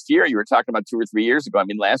 even last year, you were talking about 2 or 3 years ago. I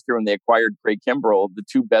mean, last year when they acquired Craig Kimbrell, the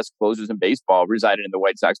 2 best closers in baseball resided in the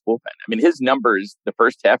White Sox bullpen. I mean, his numbers the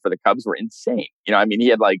first half for the Cubs were insane. He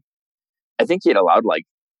had I think he had allowed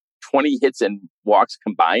 20 hits and walks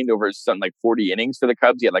combined over something 40 innings for the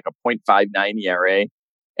Cubs. He had a .59 ERA.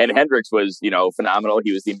 And Hendricks was, phenomenal.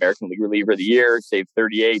 He was the American League reliever of the year, saved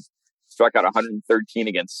 38, struck out 113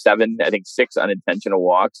 against 7, I think 6 unintentional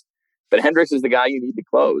walks. But Hendricks is the guy you need to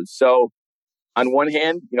close. So on one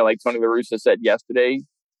hand, like Tony La Russa said yesterday,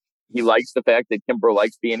 he likes the fact that Kimbrell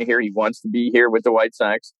likes being here. He wants to be here with the White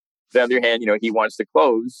Sox. On the other hand, he wants to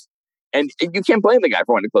close. And you can't blame the guy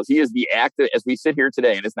for wanting to close. He is the active, as we sit here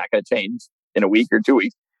today, and it's not going to change in a week or 2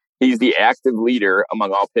 weeks. He's the active leader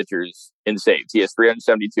among all pitchers in saves. He has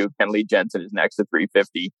 372. Kenley Jensen is next to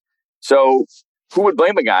 350. So who would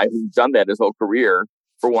blame a guy who's done that his whole career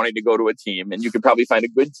for wanting to go to a team? And you could probably find a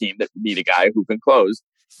good team that would need a guy who can close,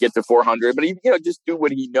 get to 400, but he, just do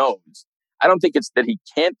what he knows. I don't think it's that he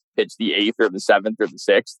can't pitch the 8th or the 7th or the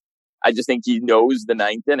 6th. I just think he knows the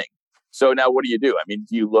 9th inning. So now what do? I mean,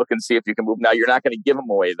 do you look and see if you can move? Now you're not going to give him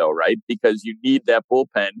away though, right? Because you need that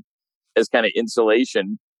bullpen as kind of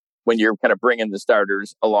insulation when you're kind of bringing the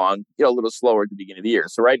starters along, a little slower at the beginning of the year.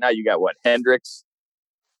 So right now you got Hendricks,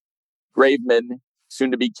 Graveman,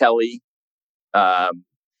 soon to be Kelly,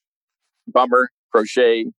 Bummer,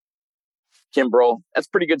 Crochet, Kimbrell. That's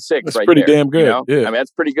pretty good 6 that's right pretty there. Damn good. Yeah. I mean,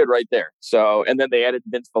 that's pretty good right there. So, and then they added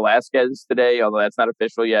Vince Velasquez today, although that's not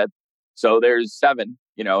official yet. So there's 7,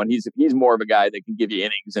 and he's more of a guy that can give you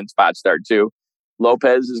innings and spot start too.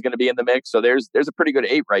 Lopez is going to be in the mix. So there's a pretty good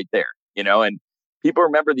 8 right there, and people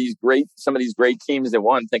remember some of these great teams that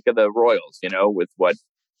won. Think of the Royals, with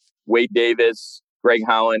Wade Davis, Greg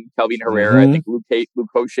Holland, Kelvin Herrera. I think Luke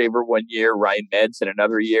Hochevar 1 year, Ryan Madsen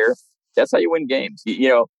another year. That's how you win games.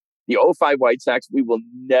 The 05 White Sox, we will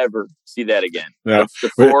never see that again. Yeah.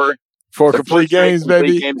 The four complete games,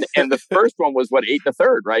 baby. Games. And the first one was 8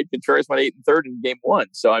 1/3, right? Contreras went 8 1/3 in game 1.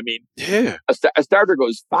 So, I mean, a starter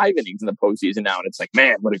goes 5 innings in the postseason now, and it's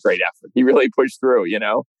man, what a great effort. He really pushed through,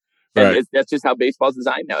 And that's just how baseball's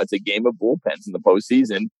designed now. It's a game of bullpens in the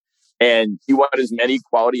postseason. And you want as many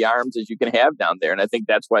quality arms as you can have down there. And I think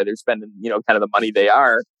that's why they're spending, kind of the money they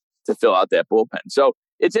are to fill out that bullpen. So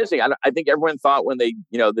it's interesting. I think everyone thought when they,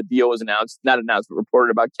 the deal was not announced, but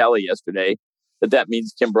reported about Kelly yesterday, that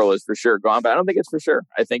means Kimbrell is for sure gone. But I don't think it's for sure.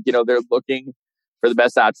 I think, they're looking for the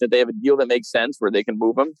best option. If they have a deal that makes sense where they can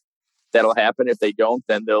move him, that'll happen. If they don't,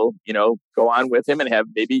 then they'll, go on with him and have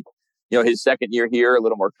maybe, his second year here, a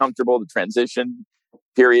little more comfortable. The transition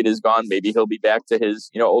period is gone. Maybe he'll be back to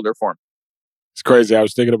his, older form. It's crazy. I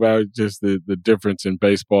was thinking about just the difference in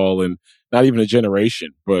baseball and not even a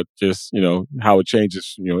generation, but just, how it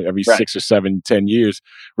changes, every 6 or 7, 10 years.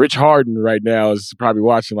 Rich Harden right now is probably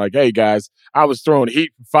watching like, hey, guys, I was throwing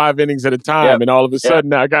heat for 5 innings at a time. And all of a sudden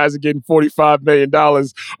now guys are getting $45 million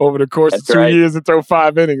over the course of 2 years to throw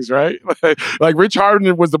 5 innings, right? Like Rich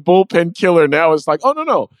Harden was the bullpen killer. Now it's like, oh,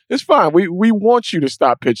 no, it's fine. We want you to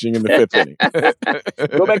stop pitching in the 5th inning.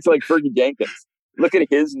 Go back to Fergie Jenkins. Look at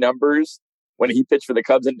his numbers when he pitched for the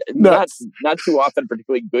Cubs, and not too often,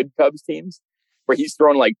 particularly good Cubs teams, where he's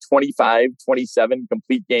thrown 25, 27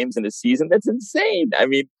 complete games in a season. That's insane. I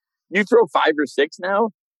mean, you throw 5 or 6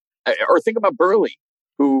 now, or think about Burley,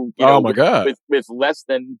 who, my God, with less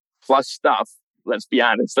than plus stuff. Let's be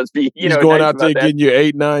honest. He's going out there getting you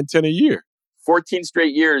 8, 9, 10 a year. 14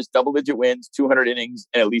 straight years, double-digit wins, 200 innings,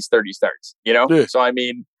 and at least 30 starts. So I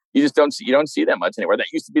mean, you just don't see that much anywhere. That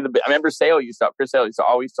used to be I remember Chris Sale used to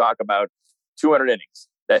always talk about 200 innings.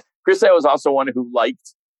 That Chris Sale was also one who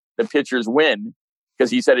liked the pitcher's win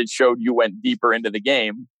because he said it showed you went deeper into the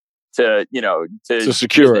game to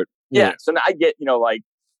secure it. Yeah. So now I get,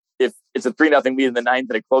 if it's a 3-0 lead in the 9th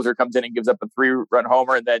and a closer comes in and gives up a 3-run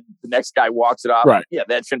homer and then the next guy walks it off. Right. Yeah,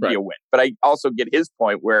 that shouldn't be a win. But I also get his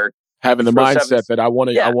point where having the mindset that I want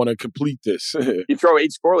to complete this. You throw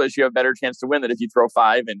 8 scoreless, you have a better chance to win than if you throw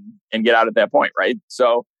 5 and get out at that point, right?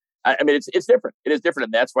 So I mean, it's different. It is different,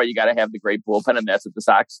 and that's why you got to have the great bullpen, and that's what the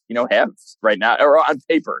Sox, have right now, or on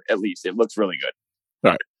paper at least. It looks really good.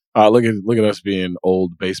 All right. Look at us being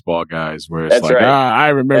old baseball guys, where it's That's like, right. I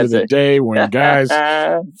remember the day when guys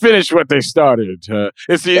finished what they started.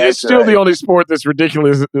 It's still the only sport that's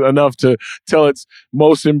ridiculous enough to tell its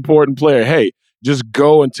most important player, hey, just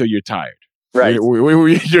go until you're tired. Right.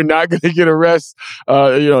 You're not going to get a rest.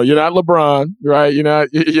 You're not LeBron, right?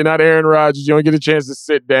 You're not Aaron Rodgers. You don't get a chance to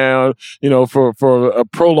sit down, for a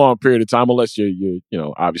prolonged period of time, unless you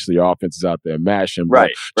obviously your offense is out there mashing.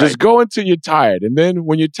 Right. Just go until you're tired. And then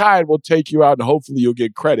when you're tired, we'll take you out and hopefully you'll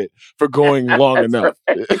get credit for going long enough.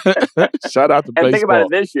 Shout out to baseball. And think about it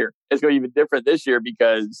this year. It's going to be even different this year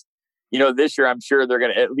because, this year I'm sure they're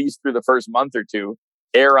going to, at least through the first month or two,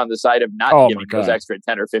 err on the side of not giving those extra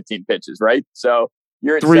 10 or 15 pitches, right? So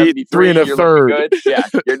you're at 73 and a third. Good. Yeah,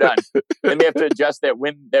 you're done. Then they have to adjust that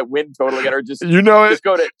win total again, or just just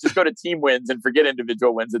go to team wins and forget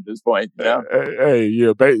individual wins at this point.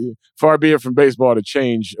 Far be it from baseball to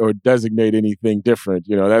change or designate anything different.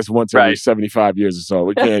 That's once every 75 years or so.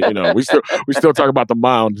 We can't. We still talk about the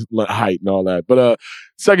mound height and all that. But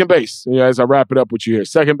second base. As I wrap it up with you here,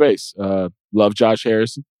 second base. Love Josh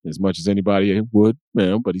Harrison as much as anybody would,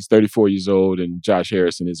 but he's 34 years old, and Josh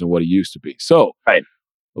Harrison isn't what he used to be. So,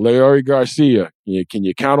 Leury Garcia, can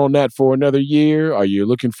you count on that for another year? Are you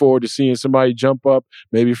looking forward to seeing somebody jump up,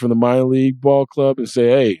 maybe from the minor league ball club, and say,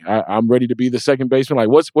 "Hey, I'm ready to be the second baseman"? Like,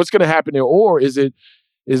 what's going to happen there, or is it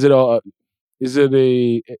a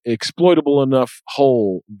exploitable enough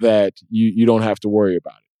hole that you don't have to worry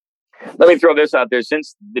about it? Let me throw this out there.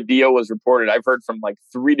 Since the deal was reported, I've heard from like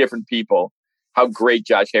 3 different people how great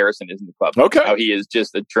Josh Harrison is in the club. Okay. How he is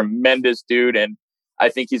just a tremendous dude. And I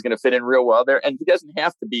think he's going to fit in real well there. And he doesn't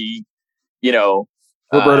have to be,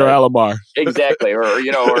 Roberto Alomar. Exactly. Or he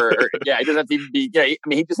doesn't have to even be,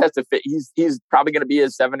 he just has to fit. He's probably going to be a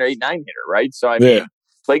 7 or 8, 9 hitter, right? So,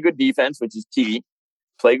 play good defense, which is key.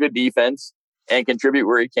 Play good defense and contribute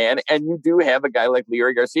where he can. And you do have a guy like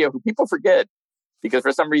Leury Garcia, who people forget because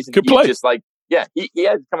for some reason he's just like, he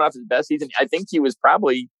had coming off his best season. I think he was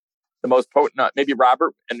probably the most potent. Maybe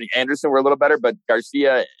Robert and Anderson were a little better, but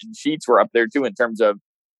Garcia and Sheets were up there too in terms of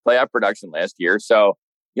playoff production last year. So,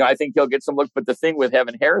 I think he'll get some looks. But the thing with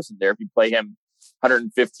having Harrison there, if you play him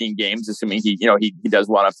 115 games, assuming he does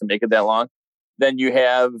well enough to make it that long, then you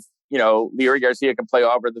have, Leury Garcia can play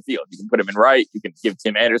all over the field. You can put him in right. You can give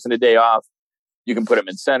Tim Anderson a day off. You can put him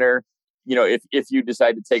in center. If you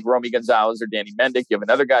decide to take Romy Gonzalez or Danny Mendick, you have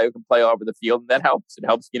another guy who can play all over the field, and that helps. It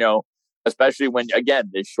helps, especially when,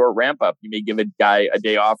 again, this short ramp up, you may give a guy a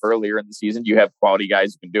day off earlier in the season. You have quality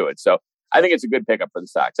guys who can do it. So I think it's a good pickup for the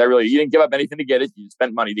Sox. You didn't give up anything to get it. You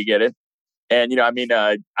spent money to get it. And,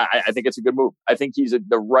 I think it's a good move. I think he's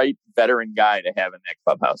the right veteran guy to have in that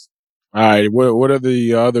clubhouse. All right. What are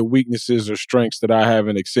the other weaknesses or strengths that I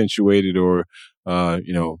haven't accentuated or,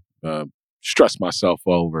 stressed myself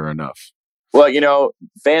over enough? Well,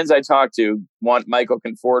 fans I talk to want Michael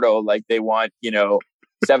Conforto like they want,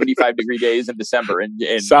 75-degree days in December in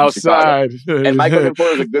South Chicago. Side. And Michael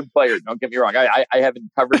Conforto is a good player. Don't get me wrong. I haven't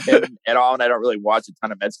covered him at all, and I don't really watch a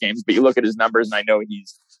ton of Mets games. But you look at his numbers, and I know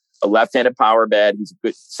he's a left-handed power bat. He's a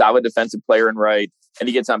good, solid defensive player in right, and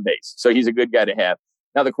he gets on base. So he's a good guy to have.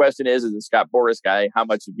 Now the question is a Scott Boras guy, how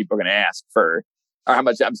much are people going to ask for? Or how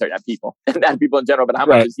much? I'm sorry, not people in general, but how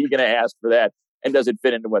much is he going to ask for that? And does it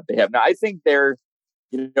fit into what they have? Now I think they're,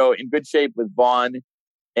 in good shape with Vaughn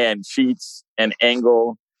and Sheets and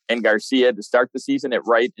Engel and Garcia to start the season at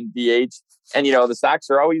right and DH. And, the Sox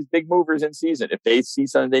are always big movers in season. If they see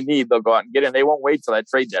something they need, they'll go out and get it. And they won't wait till that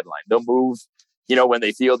trade deadline. They'll move, when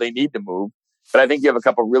they feel they need to move. But I think you have a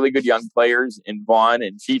couple really good young players in Vaughn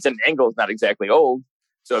and Sheets, and Engel's not exactly old.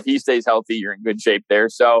 So if he stays healthy, you're in good shape there.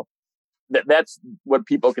 So that's what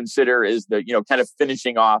people consider is the, kind of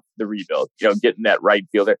finishing off the rebuild, getting that right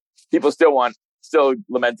fielder. People still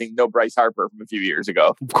lamenting no Bryce Harper from a few years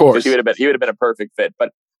ago. Of course. He would have been a perfect fit.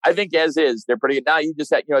 But I think as is, they're pretty good. Now you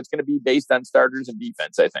just have, it's going to be based on starters and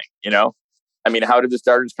defense, I think, how did the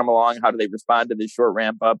starters come along? How do they respond to this short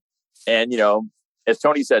ramp up? And, as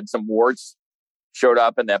Tony said, some warts showed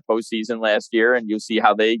up in that postseason last year, and you'll see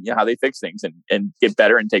how they fix things and get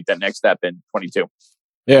better and take that next step in 22.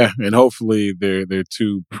 Yeah. And hopefully their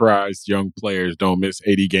 2 prized young players don't miss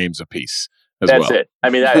 80 games apiece. That's it.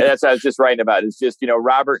 I mean, that's what I was just writing about. It's just,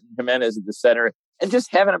 Robert and Jimenez at the center and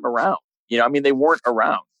just having them around. They weren't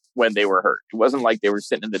around when they were hurt. It wasn't like they were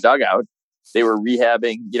sitting in the dugout. They were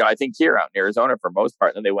rehabbing, I think here out in Arizona for most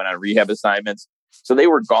part. And then they went on rehab assignments. So they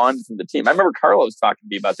were gone from the team. I remember Carlos talking to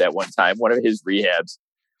me about that one time, one of his rehabs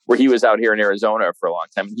where he was out here in Arizona for a long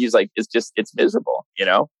time. And he's like, it's miserable,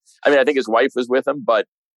 I think his wife was with him, but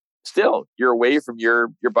still, you're away from your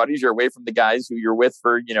buddies. You're away from the guys who you're with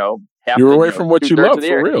for, half. You're away from what you love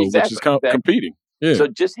for real, exactly, which is competing. Yeah. So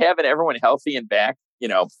just having everyone healthy and back,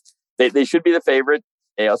 they should be the favorite,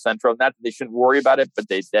 AL Central. Not that they shouldn't worry about it, but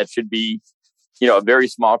that should be, a very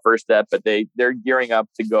small first step. But they're gearing up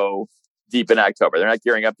to go deep in October. They're not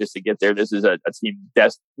gearing up just to get there. This is a team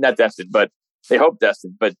not destined, but they hope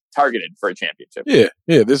destined, but targeted for a championship.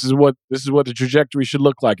 Yeah. This is what the trajectory should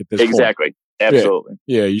look like at this point. Exactly. Absolutely.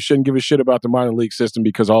 Yeah. You shouldn't give a shit about the minor league system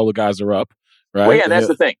because all the guys are up. Right. Well, yeah, that's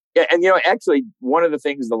the thing. Yeah, and actually, one of the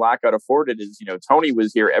things the lockout afforded is, Tony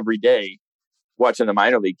was here every day watching the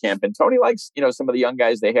minor league camp, and Tony likes, some of the young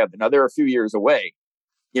guys they have. Now they're a few years away.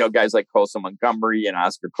 Guys like Colson Montgomery and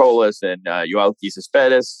Oscar Colas and Yoelqui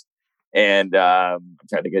Cespedes and I'm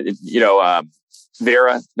trying to think,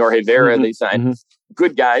 Jorge Vera. They signed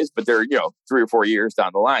good guys, but they're 3 or 4 years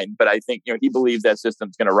down the line. But I think he believes that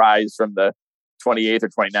system's going to rise from the 28th or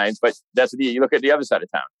 29th. But that's you look at the other side of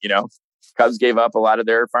town. Cubs gave up a lot of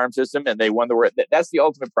their farm system and they won the world. That's the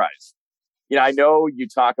ultimate prize. I know you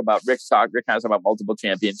talk about Rick talks about multiple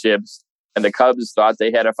championships, and the Cubs thought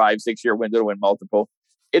they had a 5-6 year window to win multiple.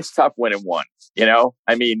 It's tough winning one.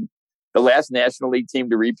 I mean, the last National League team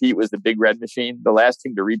to repeat was the Big Red Machine. The last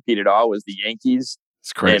team to repeat it all was the Yankees.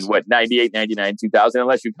 It's crazy. In 98, 99, 2000,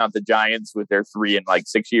 unless you count the Giants with their 3 in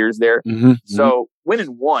 6 years there. So winning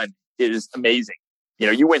one is amazing.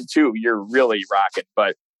 You win 2, you're really rocking,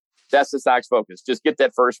 but that's the Sox focus. Just get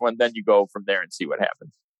that first one, then you go from there and see what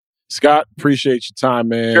happens. Scott, appreciate your time,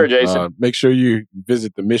 man. Sure, Jason. Make sure you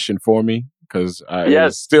visit the Mission for me because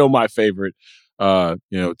it's still my favorite,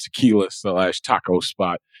 tequila/taco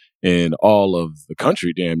spot in all of the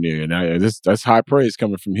country, damn near. And that's high praise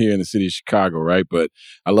coming from here in the city of Chicago, right? But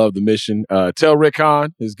I love the Mission. Tell Rick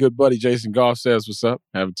Hahn, his good buddy Jason Goff says what's up.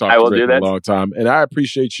 Haven't talked to Rick in a long time. And I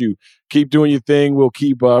appreciate you. Keep doing your thing. We'll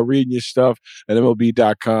keep reading your stuff at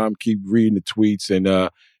MLB.com. Keep reading the tweets. And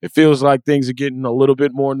it feels like things are getting a little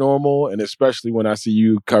bit more normal. And especially when I see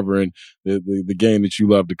you covering the game that you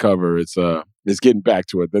love to cover, it's getting back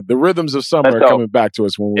to it. The rhythms of summer are coming back to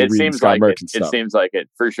us when we're reading Scott Merkin stuff. It seems like it,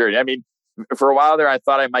 for sure. I mean, for a while there, I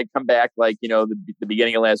thought I might come back the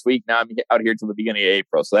beginning of last week. Now I'm out here till the beginning of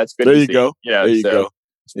April. So that's good there to you see. Go. There you go.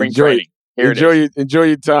 Spring training. Enjoy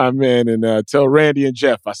your time, man. And tell Randy and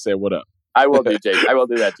Jeff I said what up. I will do, Jason. I will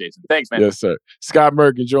do that, Jason. Thanks, man. Yes, sir. Scott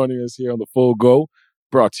Merkin joining us here on The Full Go,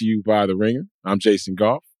 brought to you by The Ringer. I'm Jason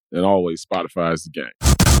Goff, and always Spotify is the game.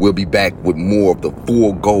 We'll be back with more of The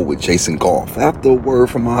Full Go with Jason Goff after a word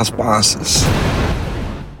from our sponsors.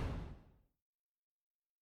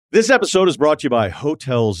 This episode is brought to you by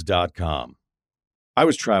Hotels.com. I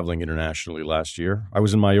was traveling internationally last year. I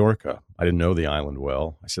was in Mallorca. I didn't know the island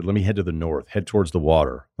well. I said, let me head to the north, head towards the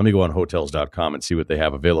water. Let me go on Hotels.com and see what they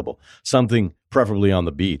have available. Something preferably on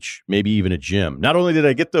the beach, maybe even a gym. Not only did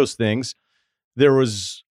I get those things, there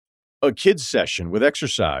was a kids session with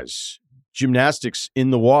exercise, gymnastics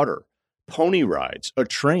in the water, pony rides, a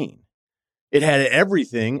train. It had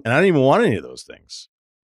everything, and I didn't even want any of those things.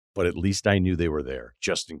 But at least I knew they were there,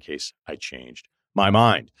 just in case I changed my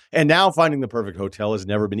mind. And now finding the perfect hotel has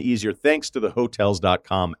never been easier thanks to the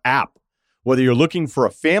Hotels.com app. Whether you're looking for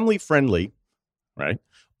a family-friendly, right,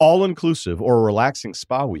 all-inclusive or a relaxing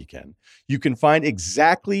spa weekend, you can find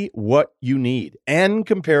exactly what you need and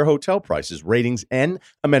compare hotel prices, ratings, and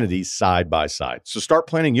amenities side by side. So start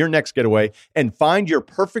planning your next getaway and find your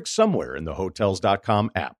perfect somewhere in the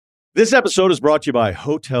Hotels.com app. This episode is brought to you by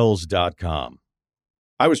Hotels.com.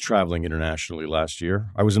 I was traveling internationally last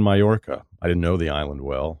year. I was in Mallorca. I didn't know the island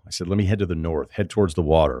well. I said, let me head to the north, head towards the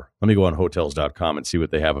water. Let me go on Hotels.com and see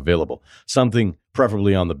what they have available. Something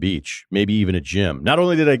preferably on the beach, maybe even a gym. Not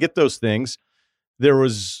only did I get those things, there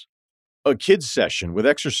was a kids session with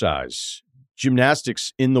exercise,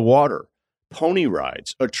 gymnastics in the water, pony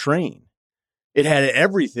rides, a train. It had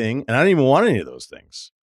everything, and I didn't even want any of those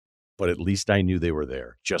things. But at least I knew they were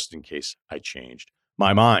there, just in case I changed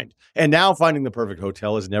my mind. And now finding the perfect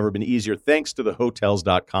hotel has never been easier thanks to the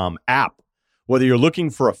Hotels.com app. Whether you're looking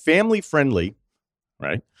for a family-friendly,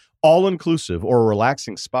 right, all-inclusive or a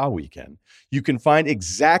relaxing spa weekend, you can find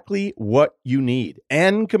exactly what you need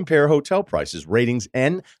and compare hotel prices, ratings,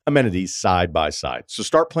 and amenities side by side. So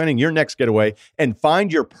start planning your next getaway and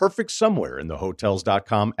find your perfect somewhere in the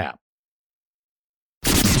Hotels.com app.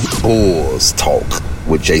 Bulls Talk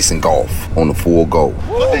with Jason Goff on The Full Go.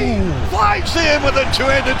 Flies in with a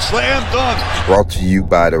two-handed slam dunk. Brought to you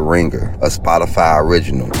by The Ringer, a Spotify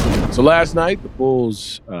original. So last night, the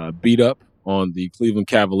Bulls beat up on the Cleveland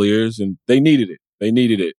Cavaliers, and they needed it.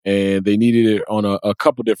 And they needed it on a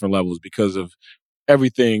couple different levels because of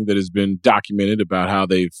everything that has been documented about how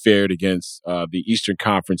they fared against the Eastern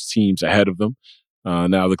Conference teams ahead of them.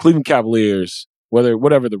 Now, the Cleveland Cavaliers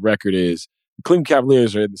whatever the record is, the Cleveland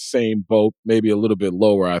Cavaliers are in the same boat, maybe a little bit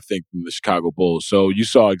lower, I think, than the Chicago Bulls. So you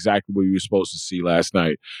saw exactly what you were supposed to see last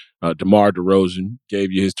night. DeMar DeRozan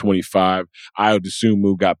gave you his 25. Ayo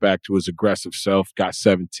Dosunmu got back to his aggressive self, got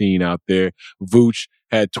 17 out there. Vooch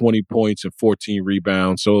had 20 points and 14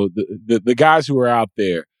 rebounds. So the guys who are out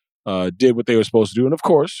there did what they were supposed to do. And, of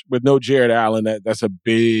course, with no Jared Allen, that's a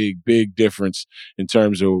big, big difference in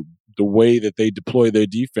terms of the way that they deploy their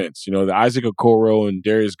defense. You know, the Isaac Okoro and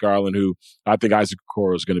Darius Garland, who I think Isaac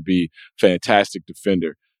Okoro is going to be a fantastic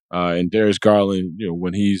defender. And Darius Garland, you know,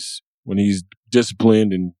 when he's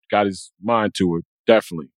disciplined and got his mind to it,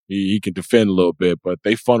 definitely. He can defend a little bit, but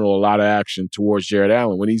they funnel a lot of action towards Jared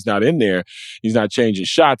Allen. When he's not in there, he's not changing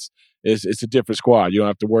shots. It's a different squad. You don't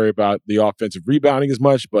have to worry about the offensive rebounding as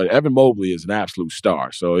much, but Evan Mobley is an absolute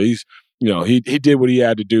star. So he's, you know, he did what he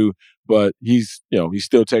had to do, but he's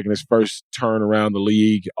still taking his first turn around the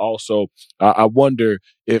league. Also, I wonder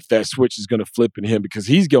if that switch is going to flip in him, because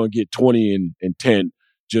he's going to get 20 and 10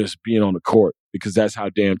 just being on the court, because that's how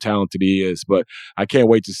damn talented he is. But I can't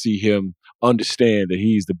wait to see him understand that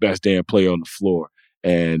he's the best damn player on the floor,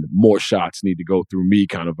 and more shots need to go through me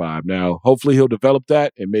kind of vibe. Now, hopefully he'll develop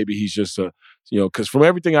that, and maybe he's just because from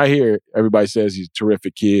everything I hear, everybody says he's a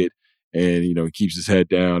terrific kid, and, you know, he keeps his head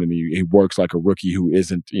down, and he works like a rookie who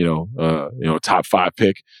isn't, top 5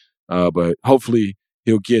 pick. But hopefully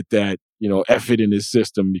he'll get that, effort in his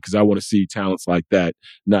system, because I want to see talents like that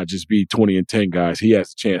not just be 20 and 10 guys. He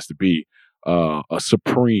has a chance to be a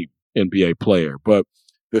supreme NBA player. But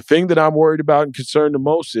the thing that I'm worried about and concerned the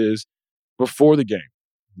most is before the game.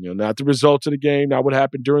 Not the results of the game, not what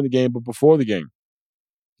happened during the game, but before the game.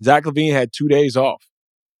 Zach LaVine had 2 days off,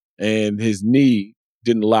 and his knee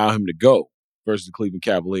didn't allow him to go versus the Cleveland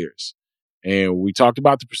Cavaliers. And we talked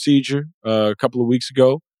about the procedure a couple of weeks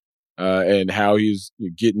ago, and how he was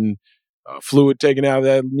getting fluid taken out of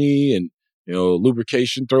that knee, and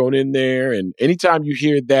lubrication thrown in there. And anytime you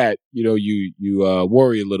hear that, you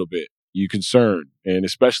worry a little bit. You concerned, and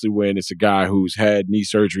especially when it's a guy who's had knee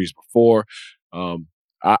surgeries before.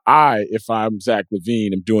 If I'm Zach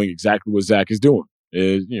LaVine, I'm doing exactly what Zach is doing.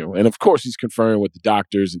 And of course he's conferring with the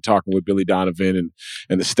doctors and talking with Billy Donovan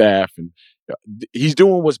and the staff, and he's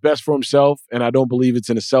doing what's best for himself. And I don't believe it's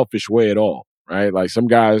in a selfish way at all, right? Like some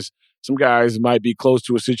guys might be close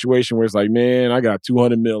to a situation where it's like, man, I got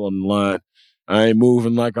 $200 million on the line. I ain't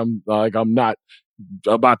moving like I'm not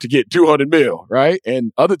about to get $200 million, right?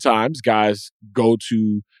 And other times guys go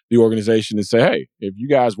to the organization and say, hey, if you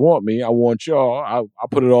guys want me, I want y'all, I'll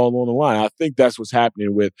put it all on the line. I think that's what's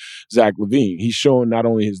happening with Zach LaVine. He's showing not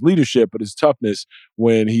only his leadership, but his toughness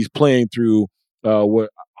when he's playing through what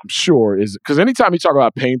I'm sure is, because anytime you talk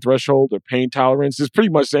about pain threshold or pain tolerance, it's pretty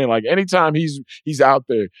much saying like anytime he's out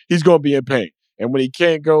there, he's going to be in pain. And when he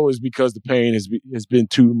can't go is because the pain has been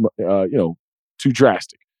too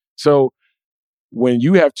drastic. So when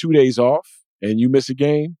you have 2 days off and you miss a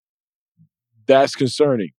game, that's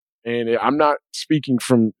concerning. And I'm not speaking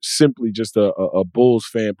from simply just a Bulls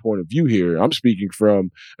fan point of view here. I'm speaking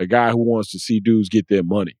from a guy who wants to see dudes get their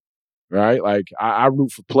money, right? Like I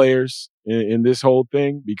root for players in this whole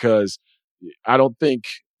thing, because I don't think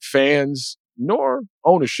fans nor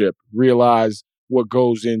ownership realize what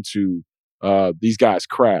goes into these guys'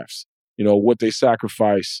 crafts, what they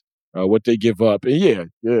sacrifice, what they give up.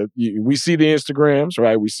 And we see the Instagrams,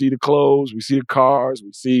 right? We see the clothes, we see the cars,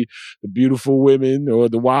 we see the beautiful women or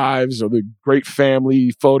the wives or the great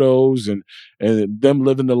family photos and them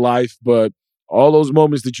living the life. But all those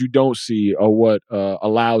moments that you don't see are what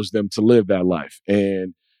allows them to live that life.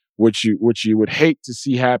 And what you would hate to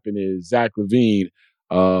see happen is Zach LaVine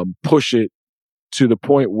push it to the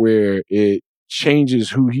point where it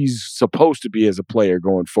changes who he's supposed to be as a player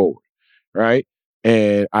going forward, right?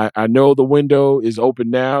 And I know the window is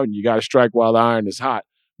open now and you got to strike while the iron is hot.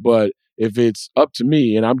 But if it's up to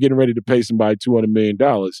me and I'm getting ready to pay somebody $200 million,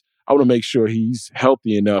 I want to make sure he's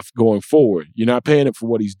healthy enough going forward. You're not paying him for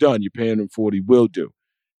what he's done. You're paying him for what he will do.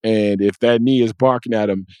 And if that knee is barking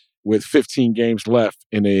at him with 15 games left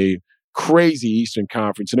in a crazy Eastern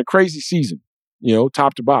Conference, in a crazy season,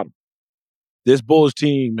 top to bottom, this Bulls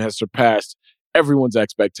team has surpassed everyone's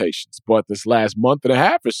expectations. But this last month and a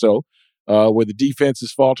half or so, where the defense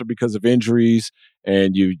has faltered because of injuries,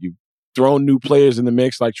 and you've thrown new players in the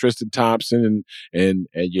mix like Tristan Thompson, and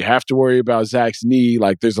you have to worry about Zach's knee.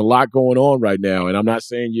 Like there's a lot going on right now, and I'm not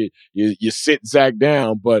saying you sit Zach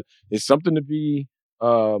down, but it's something to be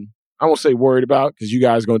I won't say worried about, because you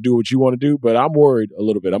guys are going to do what you want to do, but I'm worried a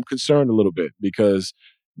little bit. I'm concerned a little bit, because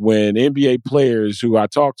when NBA players who I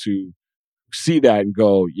talk to see that and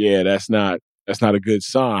go, yeah, that's not a good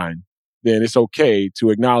sign, then it's okay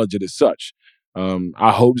to acknowledge it as such.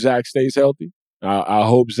 I hope Zach stays healthy. I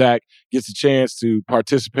hope Zach gets a chance to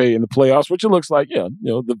participate in the playoffs, which it looks like,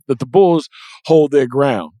 that the Bulls hold their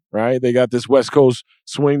ground, right? They got this West Coast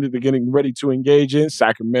swing that they're getting ready to engage in,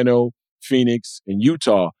 Sacramento, Phoenix, and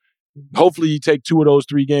Utah. Hopefully you take 2 of those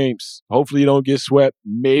 3 games. Hopefully you don't get swept.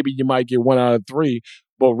 Maybe you might get 1 out of 3.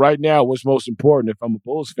 But right now, what's most important, if I'm a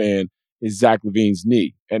Bulls fan, is Zach LaVine's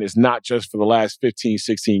knee. And it's not just for the last 15,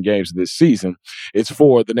 16 games of this season. It's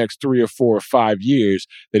for the next 3 or 4 or 5 years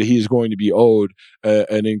that he is going to be owed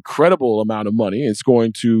an incredible amount of money. It's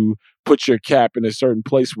going to put your cap in a certain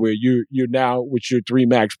place where you're now, with your 3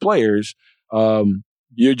 max players,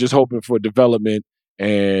 you're just hoping for development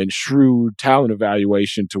and shrewd talent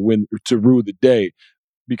evaluation to rule the day,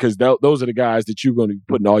 because those are the guys that you're going to be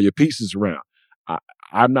putting all your pieces around.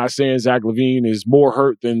 I'm not saying Zach LaVine is more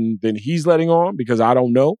hurt than he's letting on, because I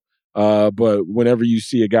don't know. But whenever you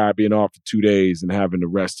see a guy being off for 2 days and having to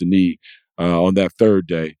rest a knee on that 3rd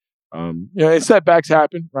day, and setbacks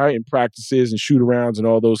happen, right, in practices and shoot-arounds and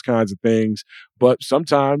all those kinds of things. But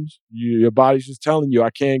sometimes your body's just telling you, I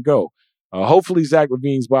can't go. Hopefully Zach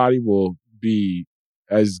LaVine's body will be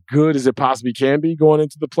as good as it possibly can be going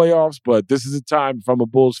into the playoffs. But this is a time, if I'm a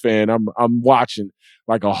Bulls fan, I'm watching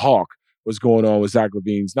like a hawk what's going on with Zach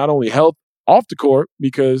LaVine's not only health off the court,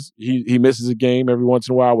 because he misses a game every once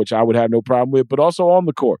in a while, which I would have no problem with, but also on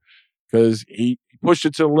the court, because he pushed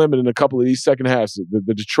it to the limit in a couple of these second halves.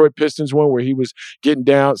 The Detroit Pistons one where he was getting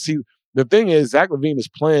down. See, the thing is, Zach LaVine is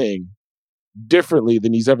playing differently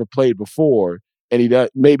than he's ever played before, and he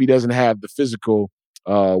maybe doesn't have the physical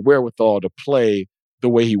wherewithal to play the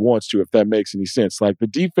way he wants to, if that makes any sense. Like the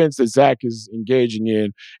defense that Zach is engaging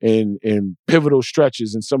in pivotal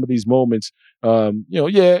stretches in some of these moments, does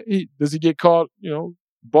he get caught,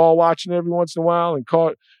 ball watching every once in a while and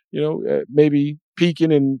caught, maybe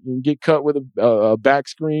peeking and get cut with a back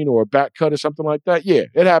screen or a back cut or something like that? Yeah,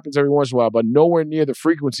 it happens every once in a while, but nowhere near the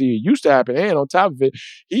frequency it used to happen. And on top of it,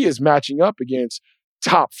 he is matching up against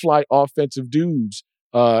top flight offensive dudes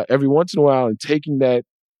every once in a while and taking that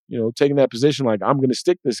position, like, I'm going to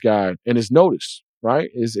stick this guy, and his notice, right,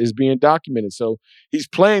 is being documented. So he's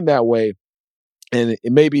playing that way, and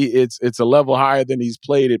maybe it's a level higher than he's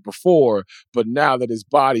played it before, but now that his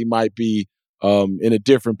body might be in a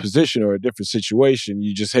different position or a different situation,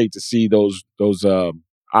 you just hate to see that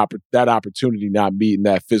opportunity not meeting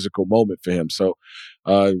that physical moment for him. So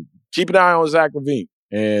keep an eye on Zach LaVine.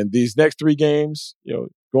 And these next 3 games,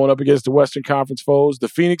 going up against the Western Conference foes, the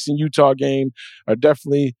Phoenix and Utah game are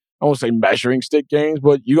definitely, I won't say measuring stick games,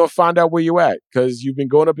 but you're going to find out where you're at, because you've been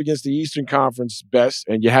going up against the Eastern Conference best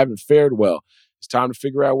and you haven't fared well. It's time to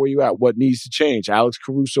figure out where you're at, what needs to change. Alex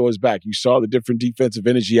Caruso is back. You saw the different defensive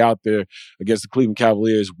energy out there against the Cleveland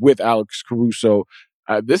Cavaliers with Alex Caruso.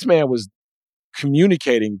 This man was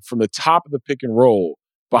communicating from the top of the pick and roll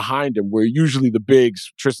behind him, where usually the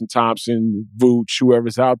bigs, Tristan Thompson, Vooch,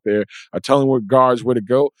 whoever's out there, are telling guards where to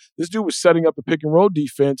go. This dude was setting up a pick and roll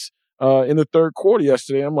defense in the 3rd quarter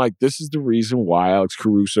yesterday. I'm like, this is the reason why Alex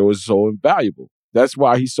Caruso is so invaluable. That's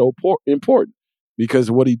why he's so important, because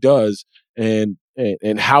of what he does and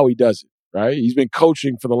how he does it, right? He's been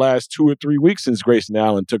coaching for the last 2 or 3 weeks since Grayson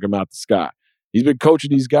Allen took him out the sky. He's been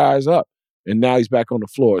coaching these guys up. And now he's back on the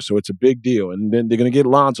floor, so it's a big deal. And then they're going to get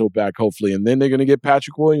Lonzo back, hopefully, and then they're going to get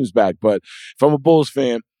Patrick Williams back. But if I'm a Bulls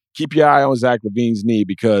fan, keep your eye on Zach LaVine's knee,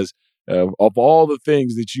 because of all the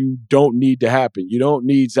things that you don't need to happen. You don't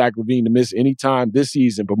need Zach LaVine to miss any time this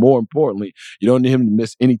season, but more importantly, you don't need him to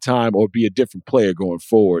miss any time or be a different player going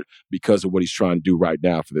forward because of what he's trying to do right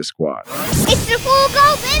now for this squad. It's the full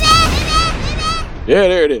go, baby! Yeah,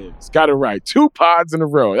 there it is. Got it right. 2 pods in a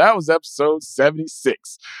row. That was episode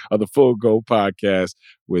 76 of the Full Go Podcast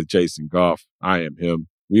with Jason Goff. I am him.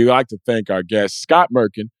 We'd like to thank our guest, Scott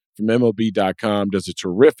Merkin from MLB.com. Does a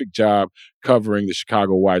terrific job covering the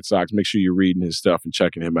Chicago White Sox. Make sure you're reading his stuff and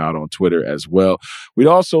checking him out on Twitter as well. We'd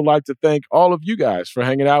also like to thank all of you guys for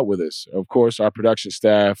hanging out with us. Of course, our production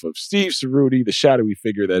staff of Steve Cerruti, the shadowy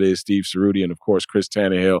figure that is Steve Cerruti, and of course, Chris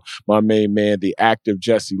Tannehill, my main man, the active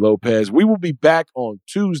Jesse Lopez. We will be back on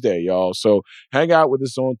Tuesday, y'all. So hang out with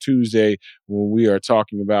us on Tuesday when we are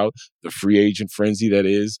talking about the free agent frenzy that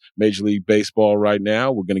is Major League Baseball right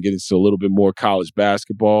now. We're going to get into a little bit more college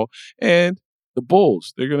basketball, and the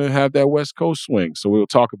Bulls, they're going to have that West Coast swing. So we'll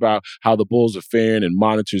talk about how the Bulls are faring and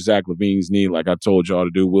monitor Zach LaVine's knee like I told y'all to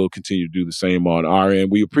do. We'll continue to do the same on our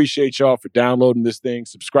end. We appreciate y'all for downloading this thing,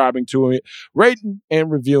 subscribing to it, rating and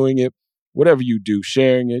reviewing it. Whatever you do,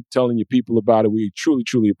 sharing it, telling your people about it. We truly,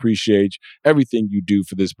 truly appreciate everything you do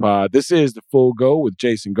for this pod. This is The Full Go with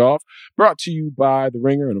Jason Goff, brought to you by The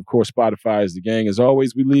Ringer and, of course, Spotify is the gang. As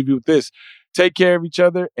always, we leave you with this. Take care of each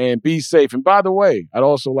other and be safe. And by the way, I'd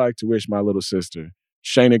also like to wish my little sister,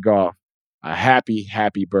 Shayna Goff, a happy,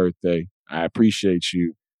 happy birthday. I appreciate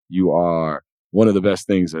you. You are one of the best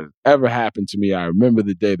things that ever happened to me. I remember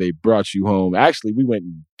the day they brought you home. Actually, we went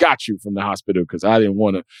and got you from the hospital because I didn't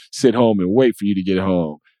want to sit home and wait for you to get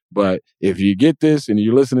home. But if you get this and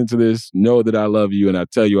you're listening to this, know that I love you, and I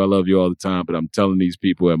tell you I love you all the time, but I'm telling these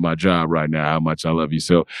people at my job right now how much I love you.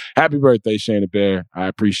 So happy birthday, Shayna Bear. I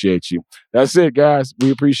appreciate you. That's it, guys.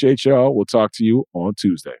 We appreciate y'all. We'll talk to you on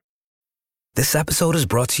Tuesday. This episode is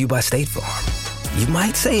brought to you by State Farm. You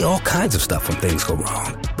might say all kinds of stuff when things go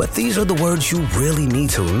wrong, but these are the words you really need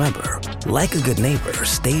to remember. Like a good neighbor,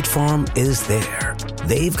 State Farm is there.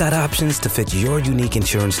 They've got options to fit your unique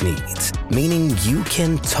insurance needs, meaning you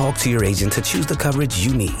can talk to your agent to choose the coverage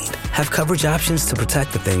you need, have coverage options to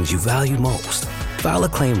protect the things you value most, file a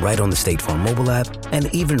claim right on the State Farm mobile app,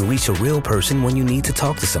 and even reach a real person when you need to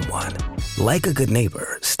talk to someone. Like a good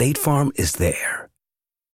neighbor, State Farm is there.